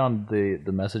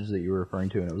the message that you were referring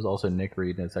to, and it was also Nick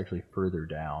Reed, and it's actually further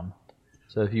down.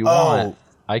 So if you want,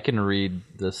 I can read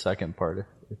the second part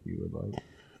if you would like.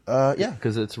 Yeah.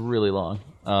 Because it's really long.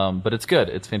 But it's good.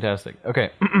 It's fantastic. Okay.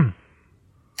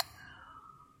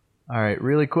 All right,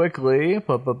 really quickly.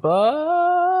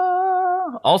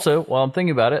 Also, while I'm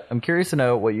thinking about it, I'm curious to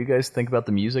know what you guys think about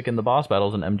the music in the boss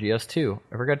battles in MGS2.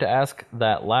 I forgot to ask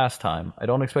that last time. I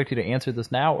don't expect you to answer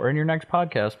this now or in your next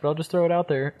podcast, but I'll just throw it out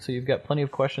there so you've got plenty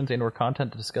of questions and or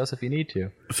content to discuss if you need to.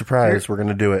 Surprise, we're going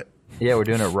to do it. Yeah, we're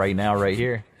doing it right now, right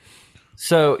here.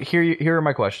 So here are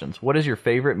my questions. What is your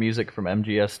favorite music from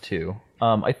MGS2?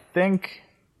 I think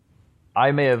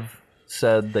I may have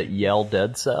said that Yell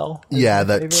Dead Cell. Yeah,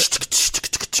 that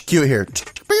cue it here.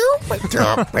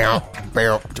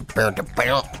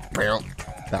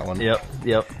 That one. Yep.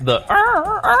 The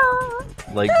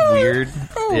like weird.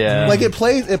 Yeah. Like it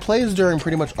plays during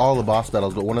pretty much all the boss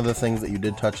battles, but one of the things that you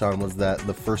did touch on was that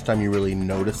the first time you really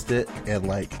noticed it and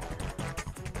like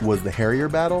was the Harrier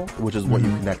battle, which is what you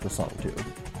connect the song to.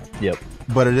 Yep.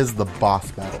 But it is the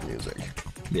boss battle music.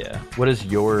 Yeah. What is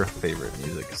your favorite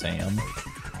music, Sam?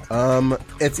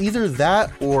 It's either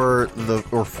that or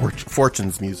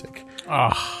Fortune's music.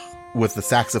 With the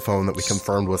saxophone that we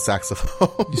confirmed was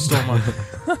saxophone. You stole my...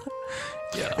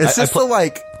 Yeah. It's just so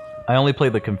like... I only play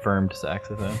the confirmed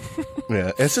saxophone.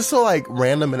 Yeah, it's just so like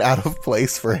random and out of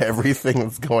place for everything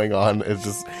that's going on. It's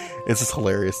just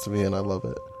hilarious to me, and I love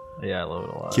it. Yeah, I love it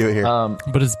a lot. Cue it here.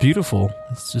 But it's beautiful.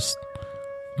 It's just...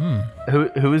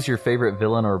 Who is your favorite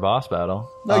villain or boss battle?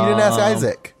 No, you didn't ask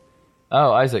Isaac.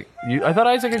 Oh, Isaac. I thought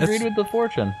Isaac agreed with the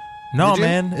Fortune. No,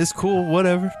 man. It's cool.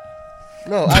 Whatever.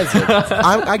 No, Isaac.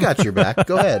 I got your back.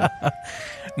 Go ahead.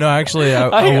 No, actually,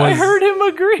 I heard him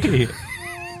agree.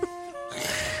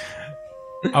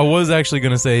 I was actually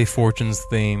going to say Fortune's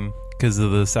theme because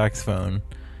of the saxophone,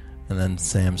 and then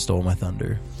Sam stole my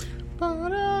thunder.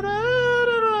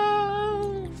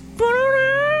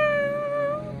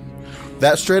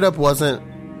 That straight up wasn't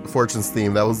Fortune's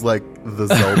theme. That was like the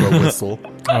Zelda whistle.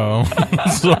 Oh,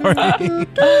 sorry.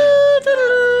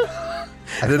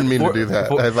 I didn't mean to do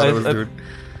that. I thought it was doing...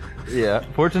 Yeah,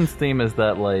 Fortune's theme is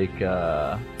that like,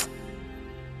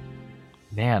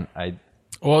 man,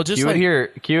 Well, just cue like... it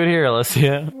here,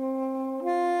 Alessia.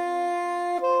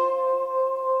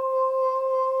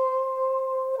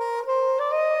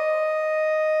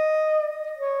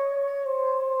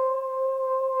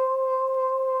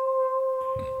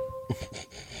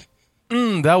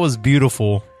 that was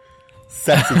beautiful.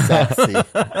 Sexy.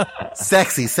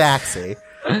 Sexy.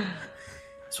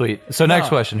 Sweet. So next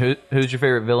question: who's your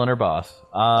favorite villain or boss?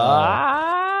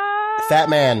 Fat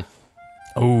Man.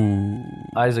 Oh,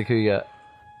 Isaac, who you got?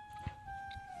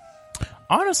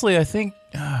 honestly, I think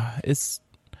it's.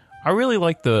 I really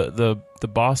like the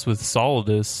boss with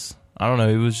Solidus. I don't know.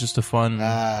 It was just a fun.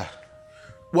 Well,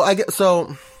 I get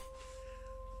so.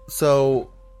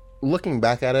 Looking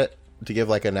back at it, to give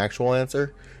like an actual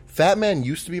answer, Fat Man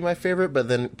used to be my favorite, but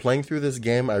then playing through this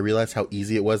game, I realized how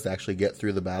easy it was to actually get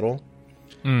through the battle,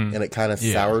 and it kind of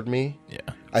soured me.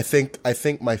 Yeah, I think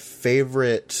my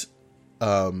favorite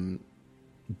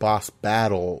boss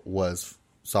battle was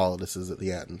Solidus's at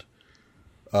the end.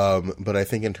 But I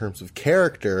think in terms of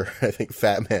character, I think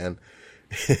Fat Man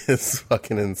is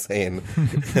fucking insane.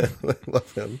 I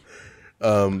love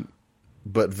him.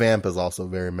 But Vamp is also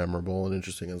very memorable and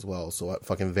interesting as well. So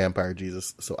fucking Vampire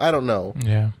Jesus. So I don't know.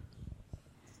 Yeah.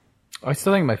 I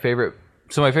still think my favorite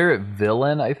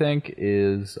villain, I think,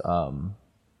 is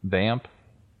Vamp.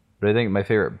 But I think my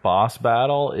favorite boss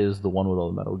battle is the one with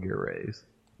all the Metal Gear rays.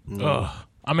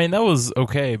 I mean, that was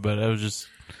okay, but it was just,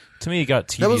 to me, it got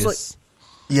tedious. That was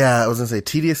yeah, I was going to say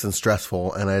tedious and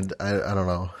stressful, and I don't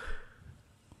know.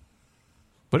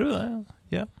 But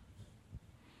yeah.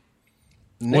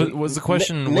 What was the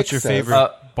question? Nick What's your says-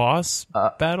 favorite boss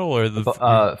battle or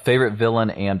the? Favorite villain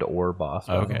and or boss.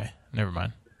 Okay, never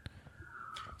mind.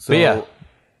 So But yeah.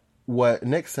 what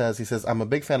Nick says, he says, I'm a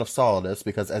big fan of Solidus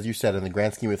because, as you said, in the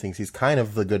grand scheme of things, he's kind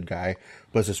of the good guy,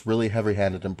 but it's just really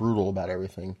heavy-handed and brutal about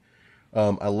everything.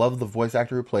 I love the voice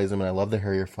actor who plays him, and I love the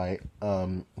Harrier fight.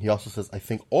 He also says, I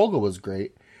think Olga was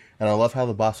great, and I love how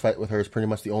the boss fight with her is pretty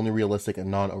much the only realistic and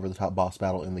non-over-the-top boss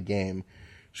battle in the game.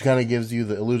 She kind of gives you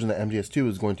the illusion that MGS2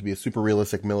 is going to be a super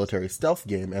realistic military stealth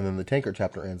game, and then the tanker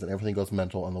chapter ends and everything goes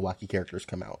mental and the wacky characters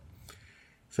come out.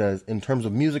 Says, in terms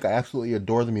of music, I absolutely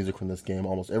adore the music from this game.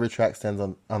 Almost every track stands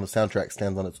on the soundtrack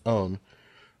stands on its own.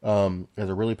 As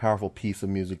a really powerful piece of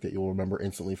music that you'll remember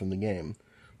instantly from the game.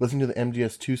 Listening to the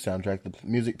MGS2 soundtrack, the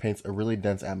music paints a really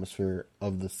dense atmosphere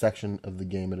of the section of the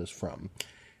game it is from.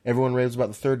 Everyone raves about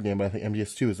the third game, but I think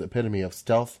MGS2 is the epitome of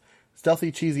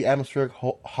stealthy, cheesy, atmospheric,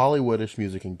 Hollywoodish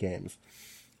music in games.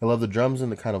 I love the drums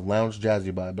and the kind of lounge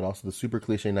jazzy vibe, but also the super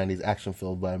cliche 90s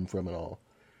action-filled vibe from it all.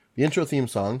 The intro theme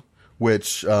song,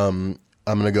 which I'm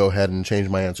going to go ahead and change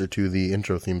my answer to the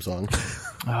intro theme song.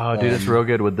 Oh, dude, it's real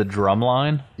good with the drum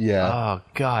line. Yeah. Oh,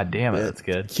 god damn it, that's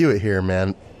good. Cue it here,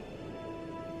 man.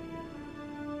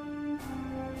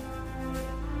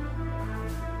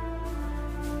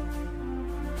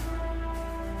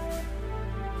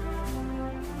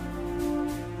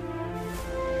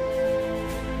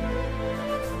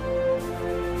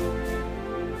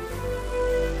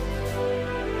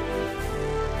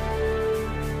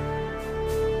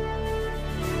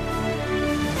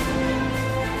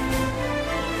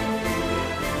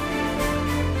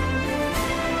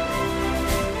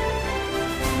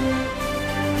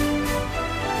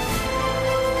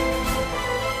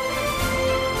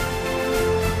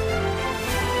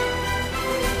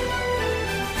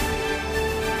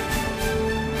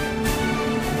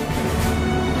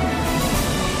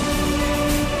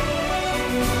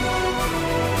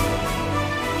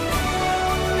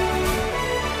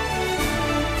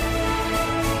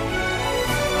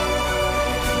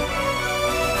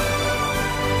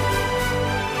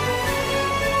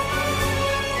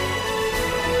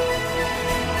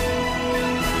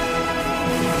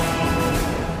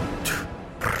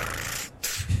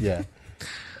 Yeah.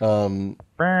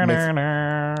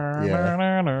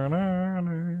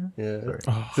 Yeah.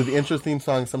 So the intro theme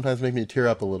songs sometimes make me tear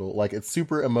up a little. Like, it's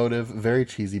super emotive, very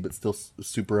cheesy, but still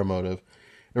super emotive.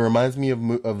 It reminds me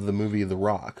of the movie The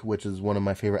Rock, which is one of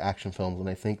my favorite action films, and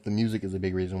I think the music is a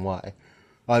big reason why.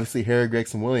 Obviously, Harry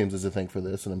Gregson Williams is a thing for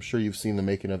this, and I'm sure you've seen the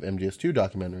making of MGS2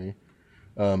 documentary.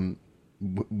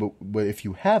 But if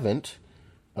you haven't,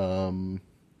 I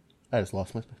just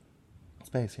lost my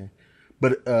space here.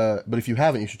 But if you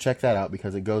haven't, you should check that out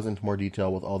because it goes into more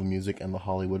detail with all the music and the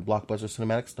Hollywood blockbuster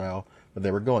cinematic style that they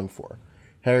were going for.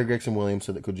 Harry Gregson Williams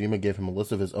said that Kojima gave him a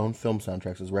list of his own film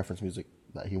soundtracks as reference music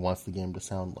that he wants the game to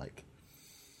sound like.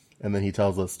 And then he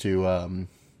tells us to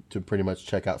pretty much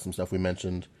check out some stuff we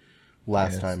mentioned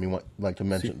last time.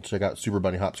 He check out Super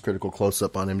Bunny Hop's Critical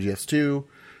Close-Up on MGS2.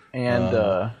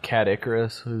 And Cat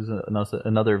Icarus, who's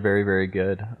another very, very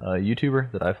good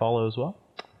YouTuber that I follow as well.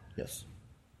 Yes.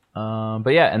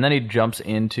 But yeah, and then he jumps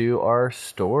into our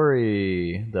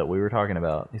story that we were talking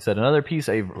about. He said, another piece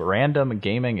of random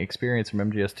gaming experience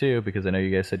from MGS2, because I know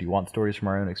you guys said you want stories from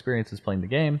our own experiences playing the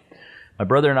game. My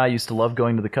brother and I used to love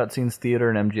going to the cutscenes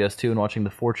theater in MGS2 and watching the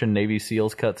Fortune Navy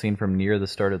SEALs cutscene from near the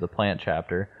start of the plant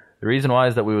chapter. The reason why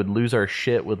is that we would lose our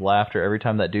shit with laughter every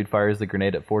time that dude fires the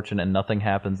grenade at Fortune and nothing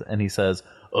happens, and he says,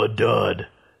 a dud.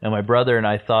 And my brother and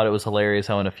I thought it was hilarious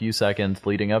how in a few seconds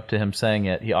leading up to him saying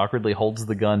it, he awkwardly holds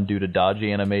the gun due to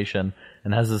dodgy animation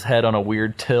and has his head on a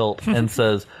weird tilt and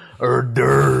says,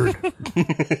 dirt.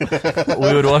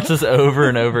 We would watch this over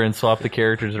and over and swap the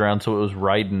characters around so it was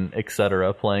Raiden,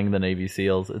 etc., playing the Navy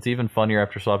SEALs. It's even funnier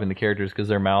after swapping the characters because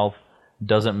their mouth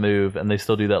doesn't move and they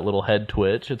still do that little head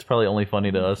twitch. It's probably only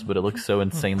funny to us, but it looks so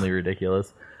insanely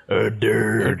ridiculous.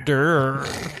 Dirt.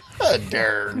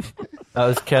 I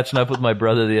was catching up with my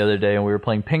brother the other day and we were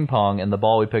playing ping pong and the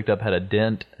ball we picked up had a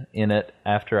dent in it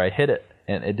after I hit it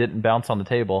and it didn't bounce on the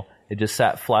table. It just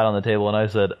sat flat on the table and I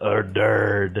said,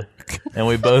 dirt. And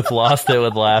we both lost it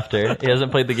with laughter. He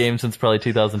hasn't played the game since probably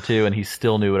 2002 and he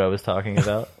still knew what I was talking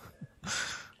about.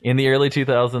 In the early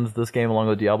 2000s, this game along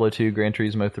with Diablo 2, Gran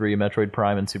Turismo 3, Metroid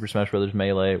Prime, and Super Smash Bros.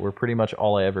 Melee were pretty much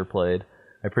all I ever played.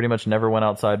 I pretty much never went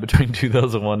outside between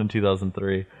 2001 and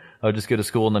 2003. I would just go to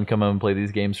school and then come home and play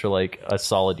these games for like a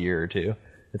solid year or two.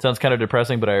 It sounds kind of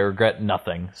depressing, but I regret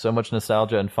nothing. So much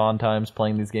nostalgia and fond times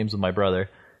playing these games with my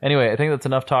brother. Anyway, I think that's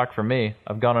enough talk from me.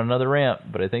 I've gone on another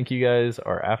rant, but I think you guys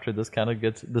are after this kind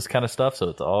of stuff, so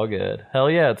it's all good.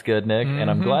 Hell yeah, it's good, Nick. And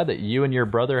I'm glad that you and your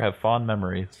brother have fond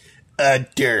memories.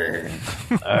 Adder.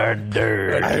 I'm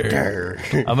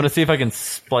gonna see if I can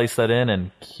splice that in and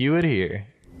cue it here.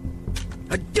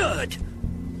 A dud.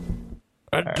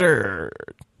 Adder.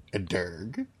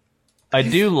 I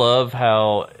do love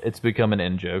how it's become an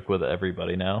in-joke with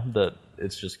everybody now that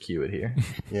it's just cue it here.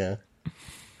 Yeah.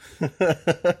 And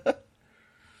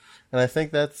I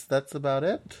think that's about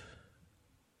it.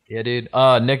 Yeah, dude.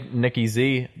 Nicky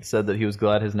Z said that he was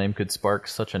glad his name could spark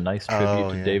such a nice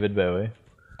tribute to David Bowie.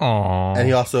 Aww. And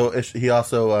he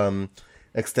also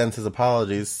extends his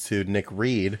apologies to Nick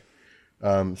Reed,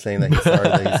 saying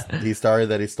that he's sorry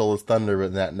that he stole his thunder,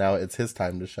 but that now it's his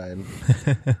time to shine,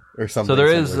 or something.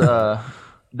 So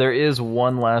there is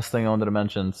one last thing I wanted to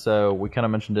mention. So we kind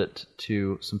of mentioned it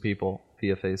to some people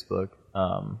via Facebook,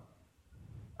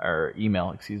 or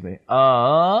email, excuse me.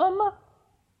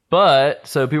 But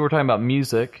so people were talking about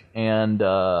music, and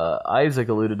Isaac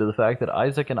alluded to the fact that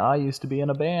Isaac and I used to be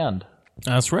in a band.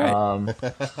 That's right.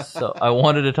 So I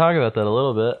wanted to talk about that a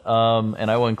little bit, and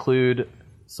I will include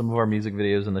some of our music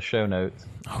videos in the show notes.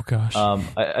 Oh, gosh.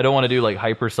 I don't want to do like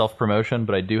hyper self-promotion,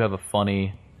 but I do have a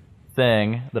funny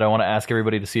thing that I want to ask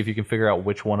everybody to see if you can figure out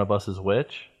which one of us is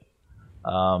which,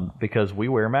 because we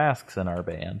wear masks in our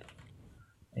band.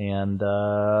 And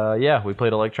yeah, we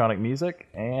played electronic music,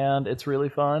 and it's really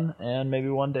fun, and maybe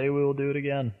one day we will do it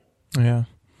again. Yeah.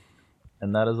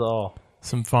 And that is all.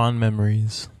 Some fond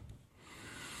memories.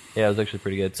 Yeah, it was actually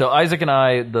pretty good. So Isaac and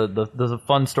I, there's a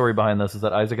fun story behind this, is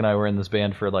that Isaac and I were in this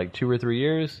band for like 2 or 3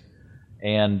 years,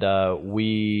 and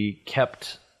we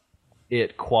kept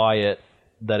it quiet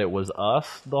that it was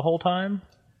us the whole time,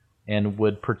 and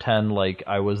would pretend like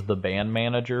I was the band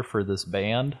manager for this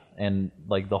band, and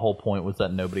like the whole point was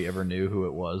that nobody ever knew who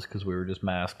it was because we were just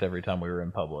masked every time we were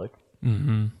in public.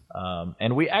 Mm-hmm.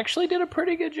 And we actually did a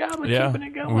pretty good job of keeping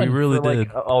it going. We really for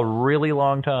did. Like a really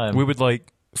long time. We would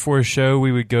for a show,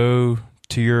 we would go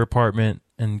to your apartment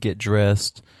and get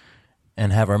dressed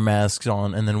and have our masks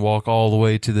on, and then walk all the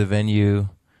way to the venue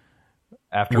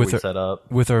after we set up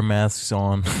with our masks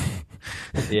on.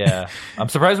 Yeah, I'm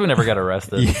surprised we never got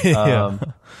arrested. Yeah.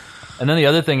 And then the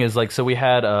other thing is, like, so we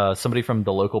had somebody from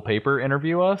the local paper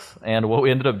interview us, and what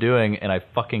we ended up doing, and I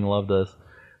fucking love this,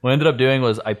 what I ended up doing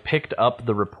was I picked up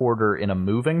the reporter in a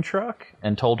moving truck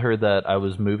and told her that I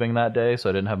was moving that day, so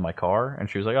I didn't have my car, and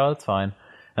she was like, oh, that's fine.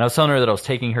 And I was telling her that I was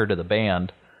taking her to the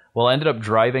band. Well, I ended up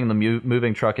driving the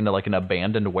moving truck into like an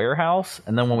abandoned warehouse,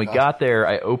 and then when we got there,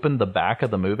 I opened the back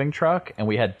of the moving truck, and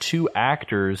we had 2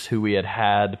 actors who we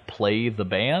had play the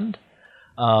band,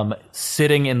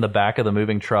 sitting in the back of the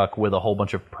moving truck with a whole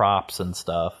bunch of props and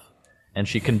stuff. And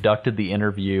she conducted the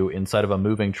interview inside of a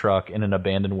moving truck in an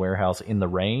abandoned warehouse in the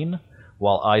rain,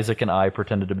 while Isaac and I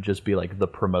pretended to just be like the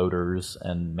promoters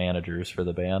and managers for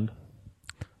the band.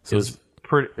 So it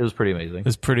was pretty amazing.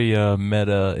 It's pretty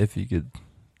meta, if you could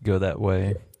go that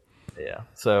way. Yeah.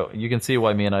 So you can see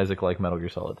why me and Isaac like Metal Gear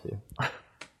Solid 2.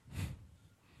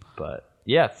 But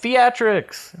yeah,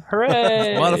 theatrics!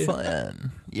 Hooray! A lot of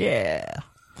fun. Yeah.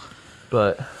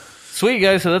 But sweet,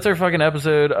 guys. So that's our fucking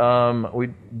episode. We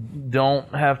don't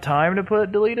have time to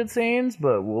put deleted scenes,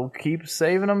 but we'll keep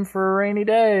saving them for a rainy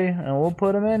day, and we'll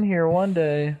put them in here one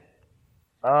day.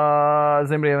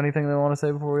 Does anybody have anything they want to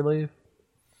say before we leave?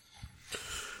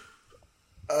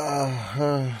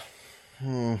 How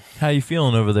you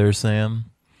feeling over there, Sam?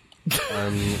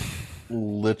 I'm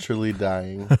literally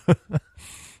dying.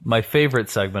 My favorite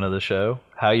segment of the show.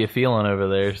 How you feeling over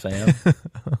there, Sam?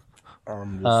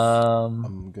 I'm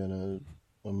gonna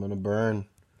burn.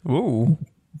 Ooh.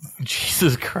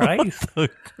 Jesus Christ. So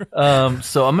I'm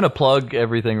going to plug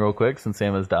everything real quick since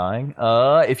Sam is dying.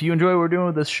 If you enjoy what we're doing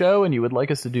with this show and you would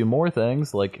like us to do more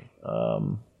things, like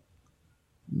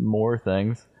more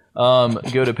things,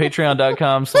 go to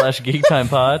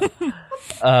patreon.com/geektimepod.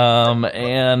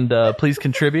 And please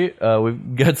contribute.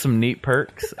 We've got some neat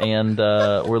perks, and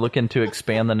we're looking to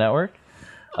expand the network.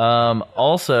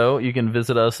 Also, you can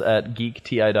visit us at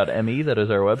geekti.me. That is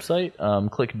our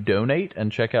website. Click donate and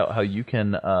check out how you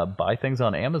can buy things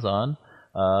on Amazon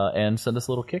and send us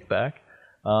a little kickback,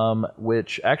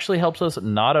 which actually helps us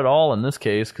not at all in this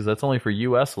case, because that's only for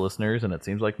U.S. listeners, and it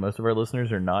seems like most of our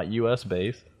listeners are not U.S.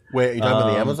 based. Wait, are you talking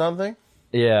about the Amazon thing?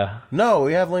 Yeah. No,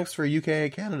 we have links for UK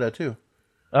and Canada too.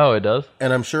 Oh, it does?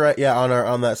 And I'm sure,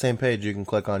 on that same page you can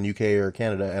click on UK or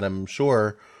Canada, and I'm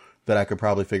sure that I could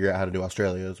probably figure out how to do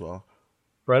Australia as well.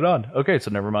 Right on. Okay,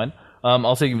 so never mind.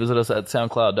 Also, you can visit us at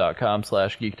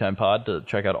soundcloud.com/geektimepod to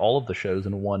check out all of the shows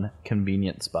in one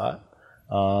convenient spot.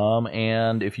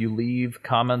 And if you leave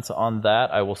comments on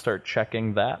that, I will start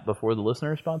checking that before the listener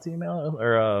response email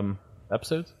or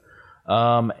episodes.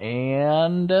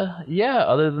 And yeah,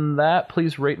 other than that,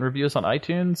 please rate and review us on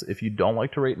iTunes. If you don't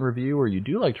like to rate and review, or you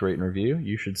do like to rate and review,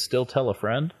 you should still tell a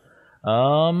friend.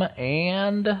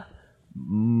 And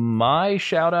my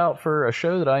shout out for a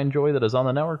show that I enjoy that is on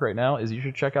the network right now is you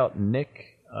should check out Nick.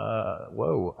 Aaron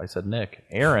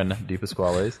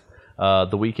DePasquale's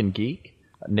The Week in Geek.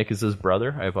 Nick is his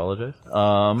brother. I apologize.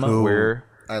 Where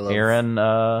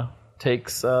Aaron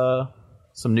takes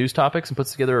some news topics and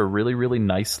puts together a really, really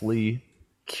nicely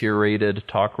curated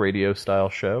talk radio style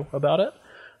show about it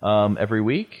every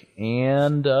week.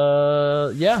 And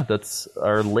yeah, that's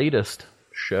our latest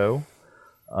show.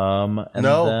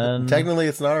 Technically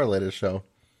it's not our latest show.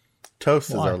 Toast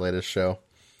is our latest show.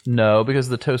 No, because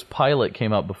the Toast pilot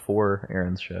came out before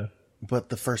Aaron's show. But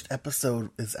the first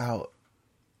episode is out.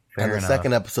 Fair and the enough.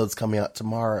 second episode's coming out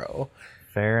tomorrow.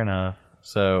 Fair enough.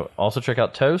 So also check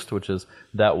out Toast, which is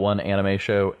that one anime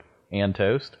show and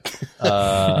Toast.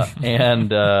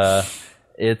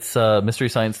 It's Mystery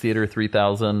Science Theater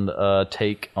 3000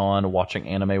 take on watching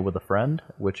anime with a friend,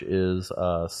 which is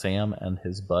Sam and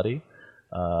his buddy,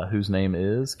 whose name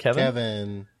is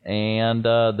Kevin. And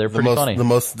they're pretty funny. The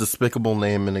most despicable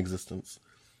name in existence.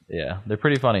 Yeah, they're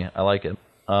pretty funny. I like it.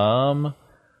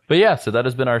 But yeah, so that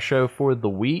has been our show for the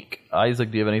week.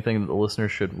 Isaac, do you have anything that the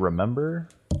listeners should remember?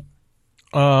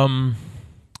 I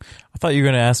thought you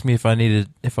were going to ask me if I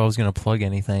was going to plug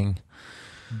anything.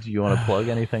 Do you want to plug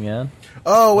anything in?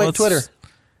 Oh, wait, Well, Twitter.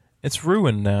 It's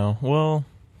ruined now. Well,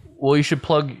 you should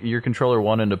plug your controller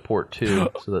 1 into port 2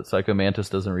 so that Psycho Mantis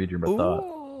doesn't read your thought.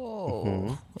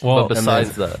 well, But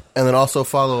besides that, And then also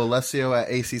follow Alessio at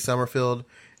AC Summerfield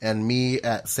and me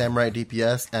at Samurai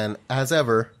DPS. And as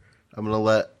ever, I'm going to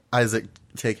let Isaac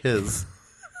take his.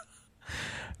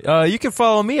 you can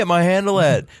follow me at my handle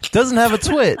at doesn't have a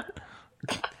twit.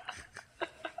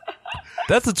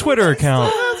 That's a Twitter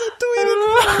account.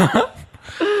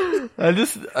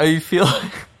 I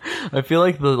feel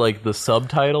like the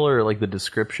subtitle or like the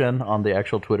description on the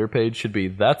actual Twitter page should be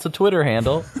that's a Twitter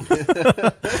handle.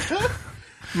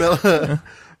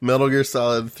 Metal Gear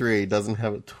Solid 3 doesn't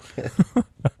have a twin.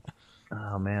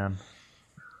 Oh man.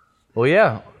 Well,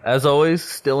 yeah. As always,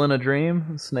 still in a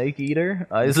dream. Snake Eater.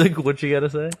 Isaac, what you got to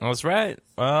say? That's right.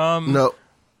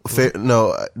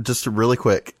 Just really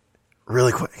quick.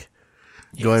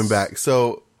 Going back.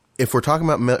 So, if we're talking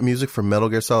about music from Metal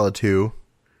Gear Solid 2,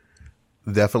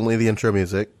 definitely the intro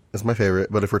music is my favorite.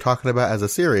 But if we're talking about as a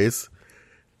series,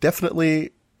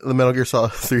 definitely the Metal Gear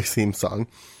Solid 3 theme song.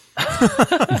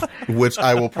 Which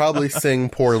I will probably sing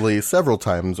poorly several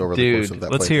times over the course of that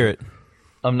let's playthrough. hear it.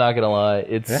 I'm not gonna lie,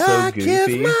 it's so I goofy. give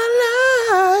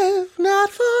my life not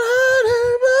for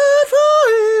honor, but for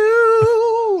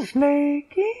you.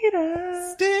 Snake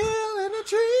Eater. Still in a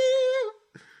tree.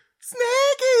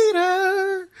 Snake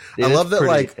Eater. Dude, I love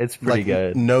that, it's pretty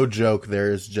good. No joke,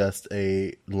 there is just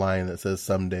a line that says,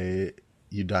 someday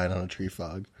you died on a tree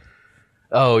frog.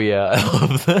 Oh yeah, I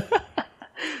love that.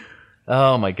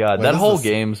 Oh my god, Wait, that this whole is-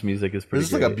 game's music is pretty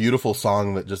This is great. like a beautiful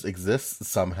song that just exists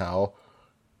somehow.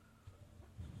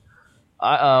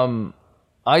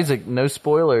 Isaac, no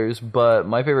spoilers, but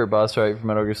my favorite boss fight from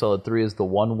Metal Gear Solid 3 is the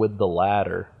one with the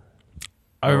ladder.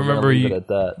 I We're gonna remember leave you. it at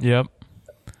that. Yep.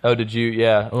 Oh, did you?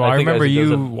 Yeah. Well, I think remember Isaac you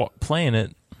doesn't- playing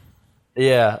it.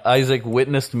 Yeah, Isaac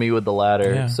witnessed me with the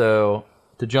ladder. Yeah. So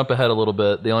to jump ahead a little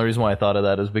bit, the only reason why I thought of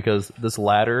that is because this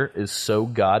ladder is so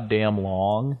goddamn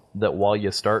long that while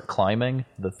you start climbing,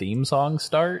 the theme song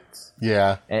starts,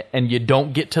 Yeah. and you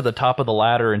don't get to the top of the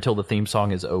ladder until the theme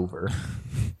song is over.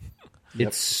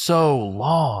 It's so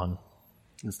long.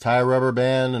 Just tie a rubber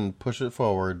band and push it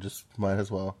forward. Just might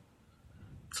as well.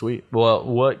 Sweet. Well,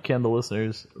 what can the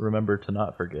listeners remember to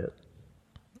not forget?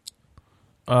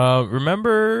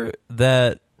 Remember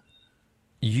that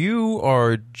you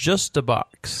are just a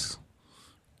box.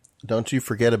 Don't you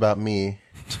forget about me.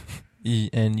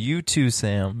 And you too,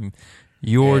 Sam.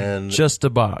 You're And- just a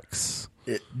box.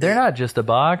 They're not just a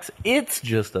box. It's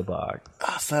just a box.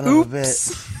 Oh, son of a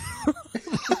bitch.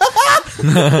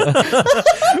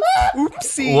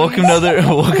 Oopsie.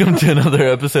 Welcome to another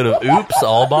episode of Oops,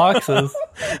 All Boxes.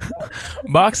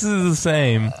 Boxes is the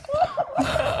same.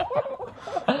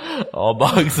 All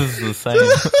boxes the same.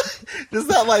 Is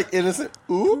that like innocent?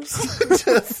 Oops.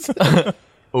 Just,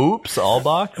 Oops, all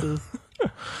boxes.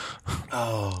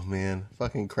 oh, man.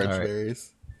 Fucking crunch right.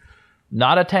 berries.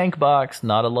 Not a tank box,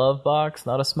 not a love box,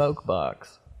 not a smoke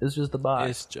box. It's just a box.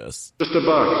 It's just. Just a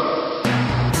box.